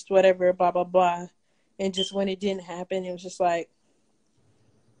 changed, whatever, blah blah blah. And just when it didn't happen, it was just like,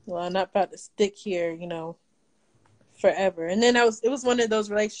 well, I'm not about to stick here, forever. And then it was one of those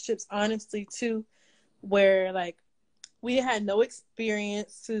relationships, honestly, too, where like we had no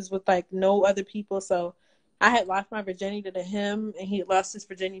experiences with like no other people. So I had lost my virginity to him and he had lost his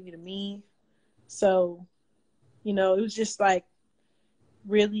virginity to me. So, it was just like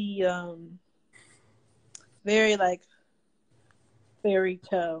really very like fairy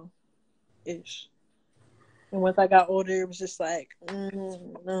tale ish. And once I got older, it was just like, I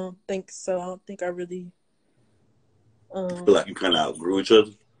don't think so. I don't think I really Feel like you kind of outgrew each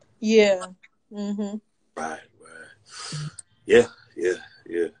other. Yeah. Right. Yeah.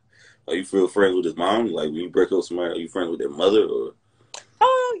 Are you still friends with his mom? Like when you break up with somebody, are you friends with their mother or?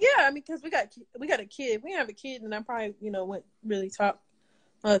 Oh yeah, I mean, because we got a kid. We have a kid, and I probably wouldn't really talk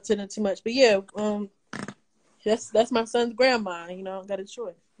to them too much. But yeah, that's my son's grandma. I got a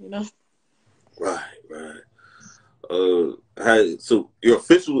choice. Right. So you're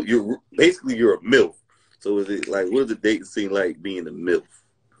basically you're a MILF. So is it like, what does the dating scene like being a MILF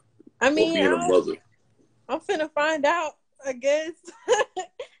I or mean, being a mother? I'm finna find out, I guess.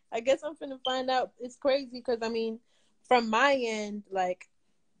 I guess I'm finna find out. It's crazy because, I mean, from my end, like,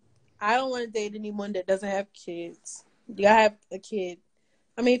 I don't want to date anyone that doesn't have kids. You gotta have a kid.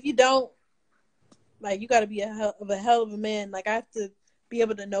 I mean, if you don't, like, you gotta be a hell of a man. Like, I have to be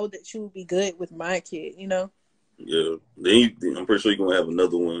able to know that you will be good with my kid, Yeah. Then I'm pretty sure you're going to have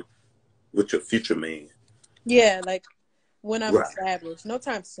another one with your future man. Yeah, like, when I'm Right. established. No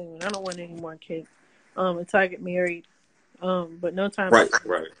time soon. I don't want any more kids. Until I get married. But no time Right.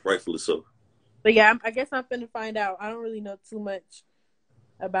 soon. Rightfully so. But yeah, I guess I'm finna find out. I don't really know too much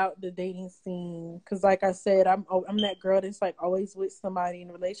about the dating scene because, like I said, I'm that girl that's like always with somebody in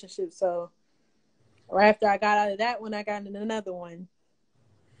a relationship. So right after I got out of that one, I got into another one.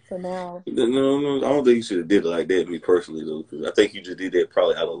 So now, No, I don't think you should have did it like that. Me personally, though, because I think you just did that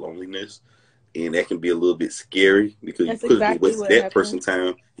probably out of loneliness, and that can be a little bit scary because you that's could have been exactly wasting what that happened. person's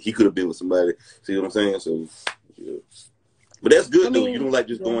time. He could have been with somebody. See what I'm saying? So, yeah. But that's good, I though. You mean, don't like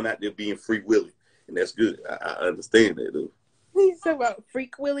just yeah. going out there being free willy, and that's good. I understand that, though. You said about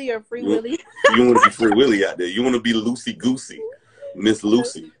Freak Willy or Free Willy? You want to be free willy out there. You want to be loosey goosey, Miss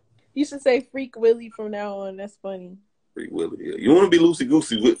Lucy. You should say Freak Willy from now on. That's funny. Free willy. Yeah. You want to be loosey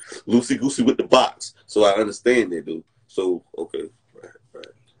goosey with the box. So I understand that, dude. So okay, right.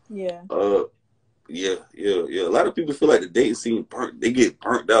 Yeah. Yeah. A lot of people feel like the dating scene burnt. They get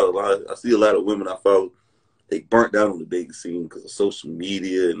burnt out a lot. I see a lot of women I follow. they burnt out on the dating scene because of social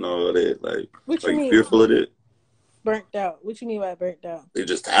media and all that. Like, What are you you mean fearful of that? burnt out? What you mean by burnt out? They're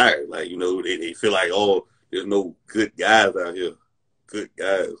just tired. Like, they feel like, oh, there's no good guys out here. Good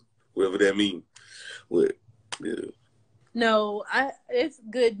guys, whatever that means. But, yeah. No, it's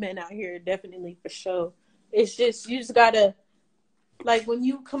good men out here, definitely for sure. It's just you just gotta like when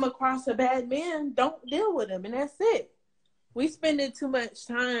you come across a bad man, don't deal with him, and that's it. We spending too much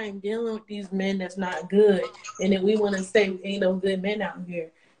time dealing with these men that's not good, and then we want to say ain't no good men out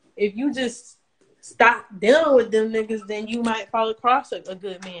here. If you just stop dealing with them niggas, then you might fall across a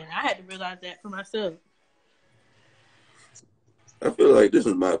good man. I had to realize that for myself. I feel like, this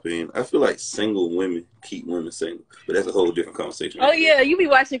is my opinion, I feel like single women keep women single. But that's a whole different conversation. Oh, yeah, you be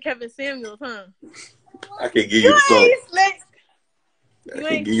watching Kevin Samuels, huh? I can't give you the sauce. Slick. I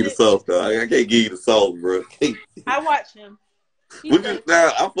can't give you the sauce, dog. I can't give you the sauce, bro. I watch him.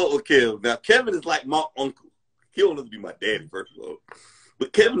 Now, I fuck with Kevin. Now, Kevin is like my uncle. He don't have to be my daddy, first of all.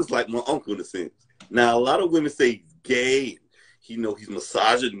 But Kevin is like my uncle in a sense. Now, a lot of women say he's gay. He's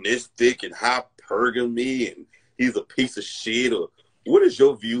misogynistic and hypergamy, and he's a piece of shit. Or what is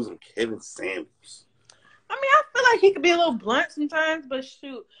your views on Kevin Samuels? I mean, I feel like he could be a little blunt sometimes, but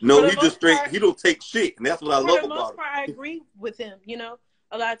shoot. No, he just straight. He don't take shit, and that's what I love about him. For the most part, I agree with him.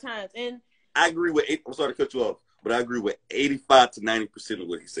 A lot of times, and I agree with. I'm sorry to cut you off, but I agree with 85 to 90% of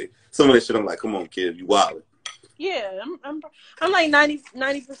what he said. Some of that shit, I'm like, come on, kid, you wildin'. Yeah, I'm like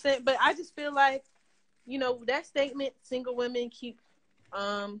 90%, but I just feel like, that statement, single women keep,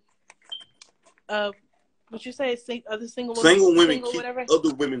 what you say, other single women keep whatever.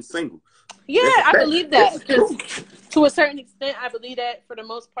 other women single. Yeah, I believe that. Because to a certain extent, I believe that for the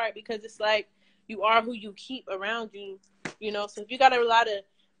most part, because it's like you are who you keep around you, So if you got a lot of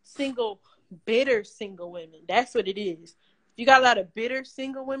bitter single women, that's what it is. If you got a lot of bitter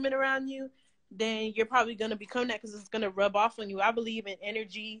single women around you, then you're probably going to become that because it's going to rub off on you. I believe in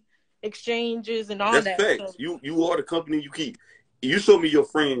energy exchanges and all that. That's facts. So. You are the company you keep. You show me your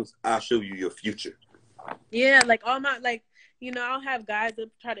friends, I'll show you your future. Yeah, like all my, I'll have guys that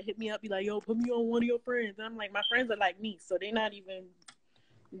try to hit me up, be like, yo, put me on one of your friends. And I'm like, my friends are like me, so they're not even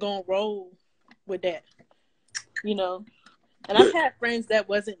going to roll with that, And I've had friends that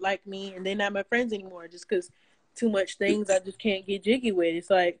wasn't like me, and they're not my friends anymore just because too much things I just can't get jiggy with. It's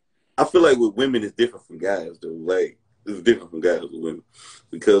like, I feel like with women, it's different from guys, though. Like, it's different from guys with women.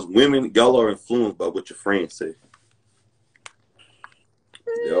 Because women, y'all are influenced by what your friends say.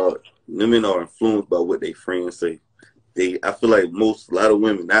 Women are influenced by what their friends say. I feel like a lot of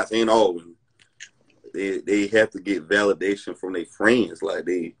women, not saying all women, they have to get validation from their friends. Like,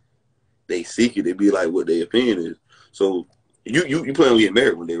 they seek it. They be like what their opinion is. So, you plan on getting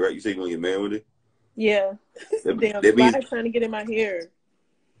married one day, right? You say you want to get married one day? Yeah. That means trying to get in my hair.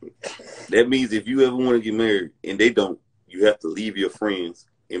 That means if you ever want to get married and they don't, you have to leave your friends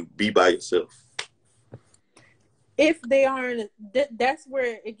and be by yourself. If they aren't, that's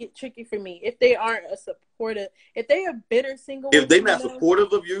where it gets tricky for me. If they aren't a supportive, if they are bitter single, if they're not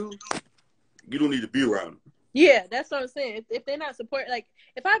supportive of you, you don't need to be around them. Yeah, that's what I'm saying. If they're not supportive, like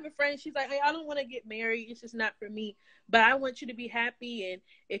if I have a friend, she's like, hey, I don't want to get married. It's just not for me. But I want you to be happy. And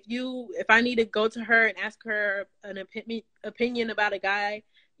if I need to go to her and ask her an opinion about a guy,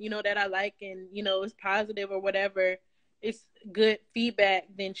 that I like and, it's positive or whatever, it's good feedback,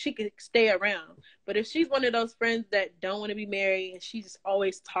 then she could stay around. But if she's one of those friends that don't want to be married and she's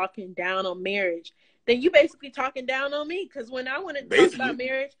always talking down on marriage, then you basically talking down on me. Because when I want to talk about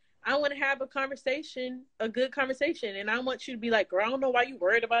marriage, I want to have a good conversation. And I want you to be like, girl, I don't know why you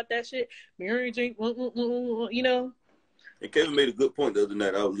worried about that shit. Marriage ain't, And Kevin made a good point the other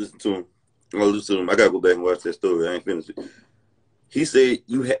night. I was listening to him. I got to go back and watch that story. I ain't finished it. He said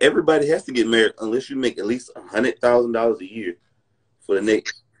everybody has to get married unless you make at least $100,000 a year for the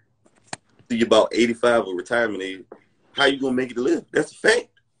next till you're about 85 or retirement age. How you gonna make it to live? That's a fact.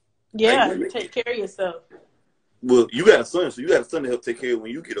 Yeah, you take care of yourself. Well, you got a son, so you got a son to help take care of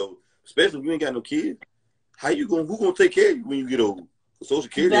when you get old. Especially if you ain't got no kids. Who gonna take care of you when you get old? Social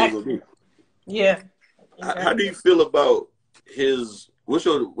Security ain't gonna do. Yeah. Exactly. How do you feel about what's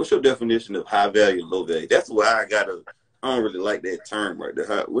your definition of high value and low value? That's why I don't really like that term right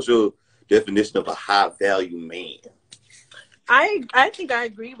there. What's your definition of a high value man? I think I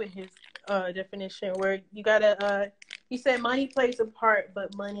agree with his definition where you gotta he said money plays a part,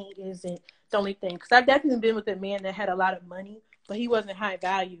 but money isn't the only thing. Because I've definitely been with a man that had a lot of money, but he wasn't high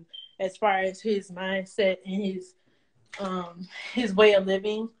value as far as his mindset and his way of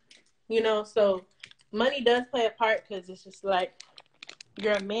living. So money does play a part because it's just like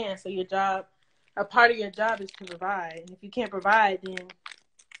you're a man, so a part of your job is to provide. And if you can't provide, then you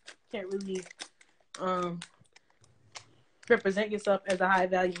can't really represent yourself as a high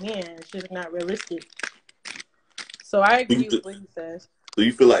value man. It's just not realistic. So I agree with what he says. So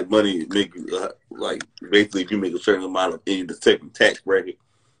you feel like money make you like basically if you make a certain amount of in the certain tax bracket,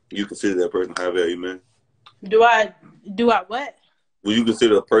 you consider that person high value man? Do I what? Will you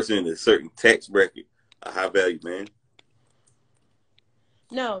consider a person in a certain tax bracket a high value man?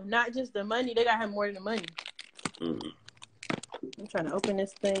 No, not just the money. They gotta have more than the money. Mm-hmm. I'm trying to open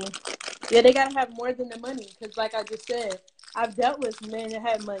this thing. Yeah, they gotta have more than the money because, like I just said, I've dealt with men that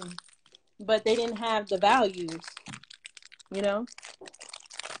had money, but they didn't have the values. You know,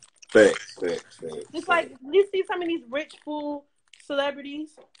 Facts. just like you see some of these rich fool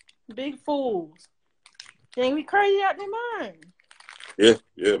celebrities, big fools. They be crazy out their mind. Yeah.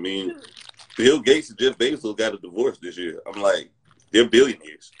 I mean, Bill Gates and Jeff Bezos got a divorce this year. I'm like, they're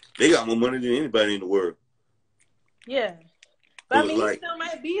billionaires. They got more money than anybody in the world. Yeah. But So I mean, like, he still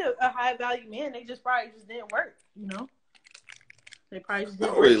might be a high value man. They just probably just didn't work, you know? They probably just I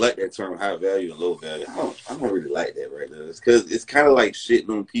didn't don't really work. like that term high value and low value. I don't really like that right now. It's because it's kind of like shitting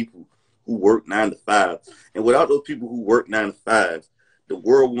on people who work 9 to 5. And without those people who work 9 to 5, the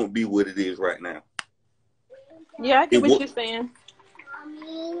world won't be what it is right now. Yeah, I get what you're saying.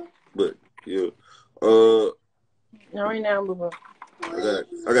 But yeah, No, right now, boo. I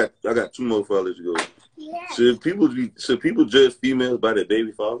got 2 more fathers to go. Should people judge females by their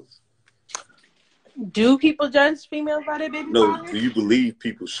baby fathers? Do people judge females by their baby No. fathers? Do you believe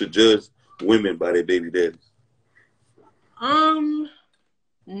people should judge women by their baby daddies?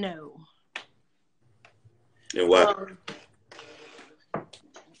 No. And why?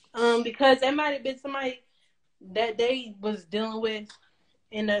 Because that might have been somebody that they was dealing with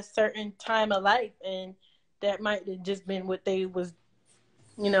in a certain time of life, and that might have just been what they was,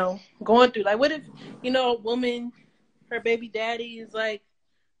 going through. Like, what if, a woman, her baby daddy is like,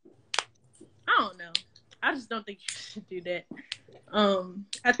 I don't know. I just don't think you should do that.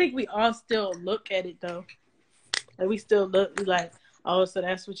 I think we all still look at it though. Like we still look like, oh, so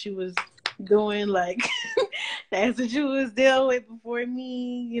that's what you was doing, like that's what you was dealing with before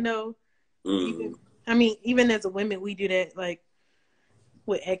me, Even as a woman, we do that like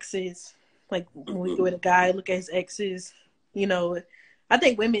with exes. Like when we go with a guy, look at his exes. I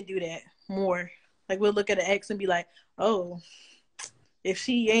think women do that more. Like we'll look at an ex and be like, oh, if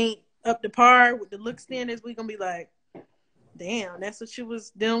she ain't up to par with the look standards, we gonna be like, damn, that's what she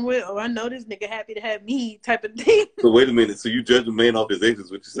was dealing with. Oh, I know this nigga happy to have me, type of thing. So wait a minute. So you judge a man off his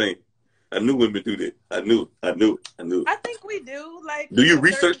exes? What you saying? I knew women do that. I knew it. I think we do. Like, do you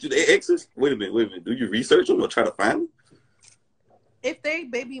research their exes? Wait a minute. Do you research them or try to find them? If they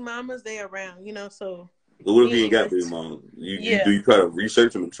baby mamas, they around, so. But what if you ain't got baby mamas? Do you try to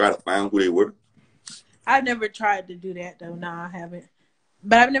research them and try to find who they were? I've never tried to do that though. No, I haven't.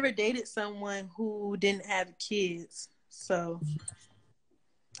 But I've never dated someone who didn't have kids, so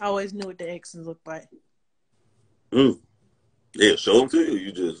I always knew what the exes looked like. Yeah, show them to you.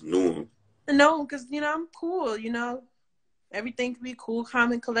 You just knew them. No, because I'm cool. Everything can be cool,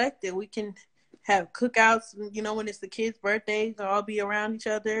 calm, and collected. We can have cookouts. When it's the kids' birthdays, they'll all be around each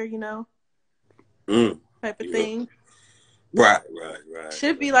other. Type of thing. Right.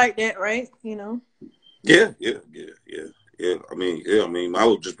 Should be like that, right? Yeah. I mean, I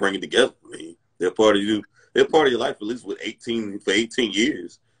would just bring it together. I mean, they're part of you. They're part of your life at least for 18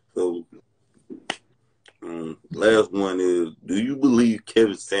 years. So, last one is: do you believe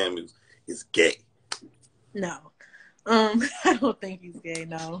Kevin Samuels is gay? No, I don't think he's gay.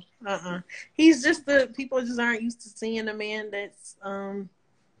 No, He's just people just aren't used to seeing a man that's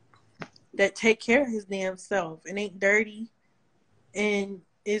that take care of his damn self and ain't dirty and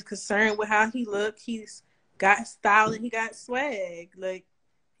is concerned with how he look. He's got style and he got swag. Like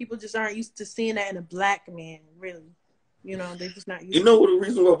people just aren't used to seeing that in a black man. Really, they're just not used. You know what the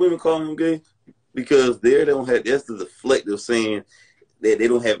reason why women call him gay? Because they don't have. That's the deflective saying that they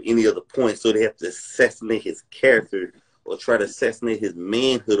don't have any other points, so they have to assassinate his character or try to assassinate his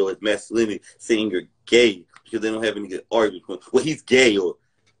manhood or his masculinity, saying you're gay because they don't have any good argument points. Well, he's gay, or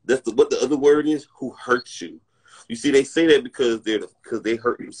that's what the other word is. Who hurts you? You see, they say that because they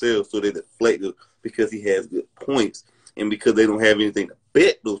hurt themselves, so they're deflective because he has good points, and because they don't have anything to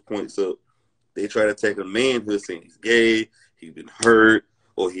bet those points up, they try to attack a manhood saying he's gay, he's been hurt,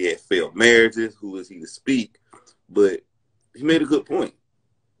 or he had failed marriages. Who is he to speak? But he made a good point.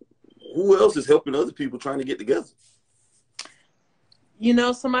 Who else is helping other people trying to get together?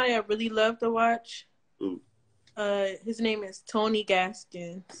 Somebody I really love to watch. Who? His name is Tony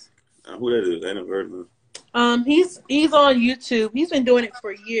Gaskins. Who that is? I never heard of him. He's on YouTube. He's been doing it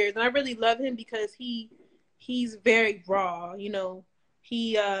for years, and I really love him because he's very raw.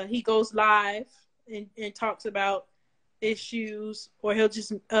 He goes live and talks about issues, or he'll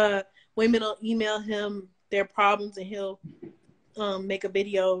just women will email him their problems and he'll make a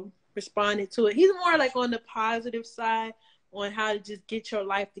video responding to it. He's more like on the positive side on how to just get your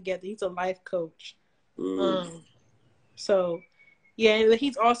life together. He's a life coach. So yeah, but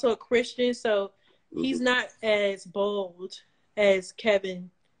he's also a Christian, so he's not as bold as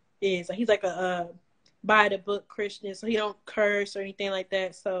Kevin is. Like, he's like a by the book Christian, so he don't curse or anything like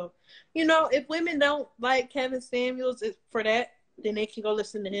that. So, you know, if women don't like Kevin Samuels for that, then they can go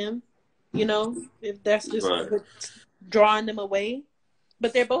listen to him. You know, if that's just drawing them away.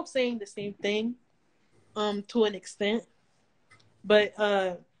 But they're both saying the same thing, to an extent. But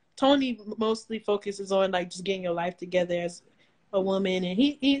Tony mostly focuses on like just getting your life together as a woman, and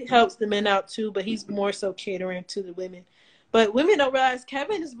he helps the men out too, but he's more so catering to the women. But women don't realize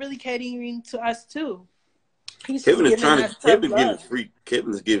Kevin is really catering to us too. Kevin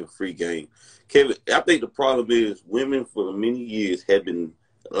is giving free game. Kevin, I think the problem is women for many years have been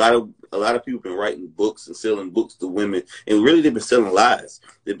a lot of people been writing books and selling books to women, and really they've been selling lies.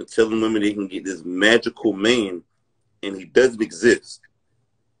 They've been telling women they can get this magical man, and he doesn't exist.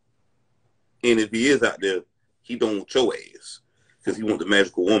 And if he is out there, he don't want your ass because he want the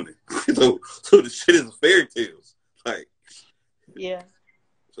magical woman. so the shit is fairy tales. Like, yeah.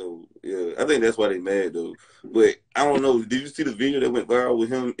 So yeah, I think that's why they mad though. But I don't know. Did you see the video that went viral with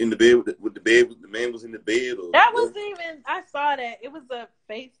him in the bed with the man was in the bed? Or that wasn't even. I saw that it was a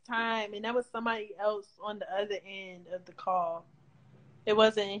FaceTime, and that was somebody else on the other end of the call. It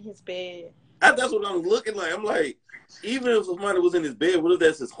wasn't in his bed. That's what I'm looking like. I'm like, even if somebody was in his bed, what if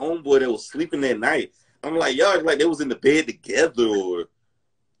that's his homeboy that was sleeping that night? I'm like, y'all like they was in the bed together, or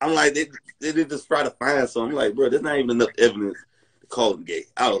I'm like they just try to find something. I'm like, bro, there's not even enough evidence to call him gay.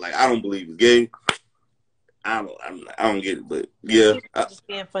 I don't believe he's gay. I don't get it, but yeah, just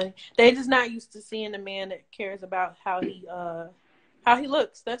being funny. They just not used to seeing a man that cares about how he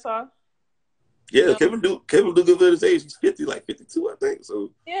looks. That's all. Yeah, you know? Kevin do good for his age. He's 50, like 52, I think. So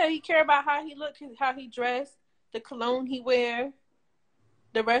yeah, he care about how he look, how he dressed, the cologne he wear,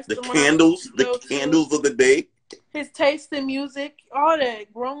 the candles of the day, his taste in music, all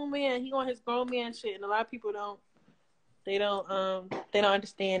that. Grown man, he on his grown man shit, and a lot of people don't. They don't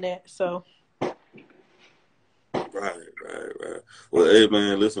understand that. So. Right. Well, hey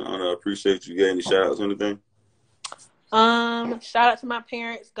man, listen, Annah, I appreciate you. Got any shout outs or anything? Shout out to my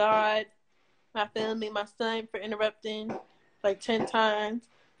parents, God, my family, my son for interrupting like 10 times.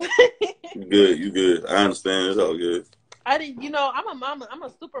 You good. I understand. It's all good. I'm a mama. I'm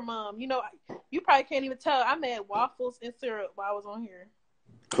a super mom. You know, you probably can't even tell. I made waffles and syrup while I was on here.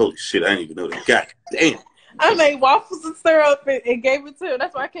 Holy shit, I didn't even know that. God damn. I made waffles and syrup and gave it to him.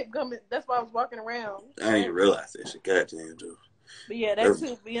 That's why I kept coming. That's why I was walking around. I didn't even realize that shit. God damn, dude. But yeah, that's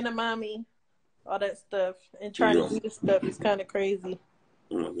too. Being a mommy, all that stuff, and trying to do this stuff is kind of crazy.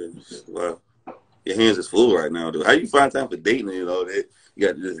 Oh my goodness. Wow. Your hands is full right now, dude. How you find time for dating and all that? You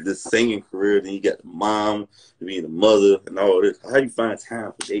got this singing career, then you got the mom, being the mother, and all this. How you find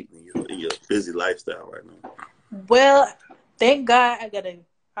time for dating in your busy lifestyle right now? Well, thank God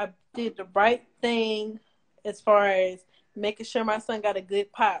I did the right thing as far as making sure my son got a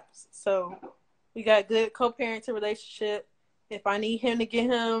good pops. So we got a good co-parenting relationship. If I need him to get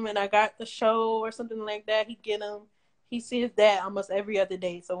him and I got the show or something like that, he get him. He sees that almost every other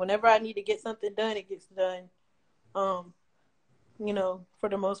day. So whenever I need to get something done, it gets done. For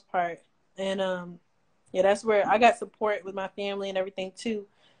the most part. And that's where I got support with my family and everything too.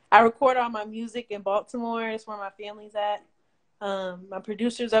 I record all my music in Baltimore. That's where my family's at. My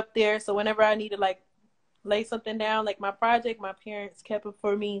producer's up there. So whenever I need to like lay something down, like my project, my parents kept it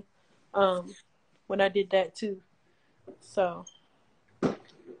for me when I did that too. So,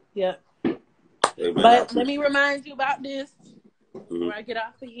 yeah. Hey, but let me remind you about this before I get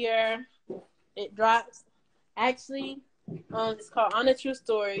off of here. It drops. Actually, it's called On a True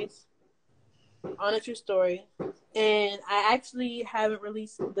Stories. On a True Story. And I actually haven't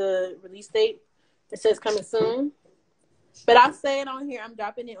released the release date. It says coming soon. But I'll say it on here. I'm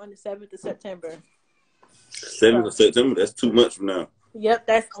dropping it on the 7th of September. 7th of September? That's 2 months from now. Yep,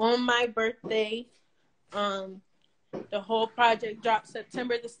 that's on my birthday. The whole project drops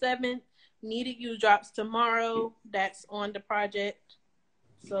September the 7th. Needed You drops tomorrow. That's on the project.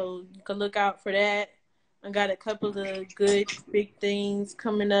 So you can look out for that. I got a couple of good big things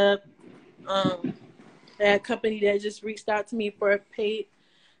coming up. That company that just reached out to me for a paid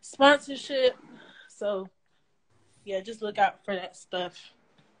sponsorship. So yeah, just look out for that stuff.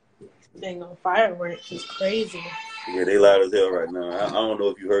 Dang on fireworks is crazy. Yeah, they loud as hell right now. I don't know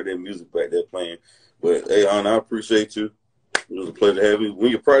if you heard that music back there playing. But hey, Annah, I appreciate you. It was a pleasure having you.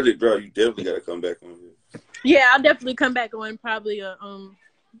 When your project drops, you definitely got to come back on here. Yeah, I'll definitely come back on probably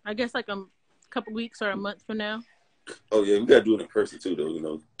I guess like a couple weeks or a month from now. Oh yeah, we gotta do it in person too, though. You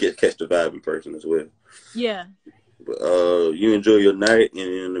know, catch the vibe in person as well. Yeah. But you enjoy your night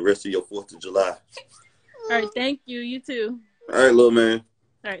and the rest of your 4th of July. All right, thank you. You too. All right, little man.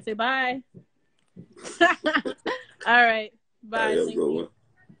 All right, say bye. All right, All right, bye. have a Thank good you. one.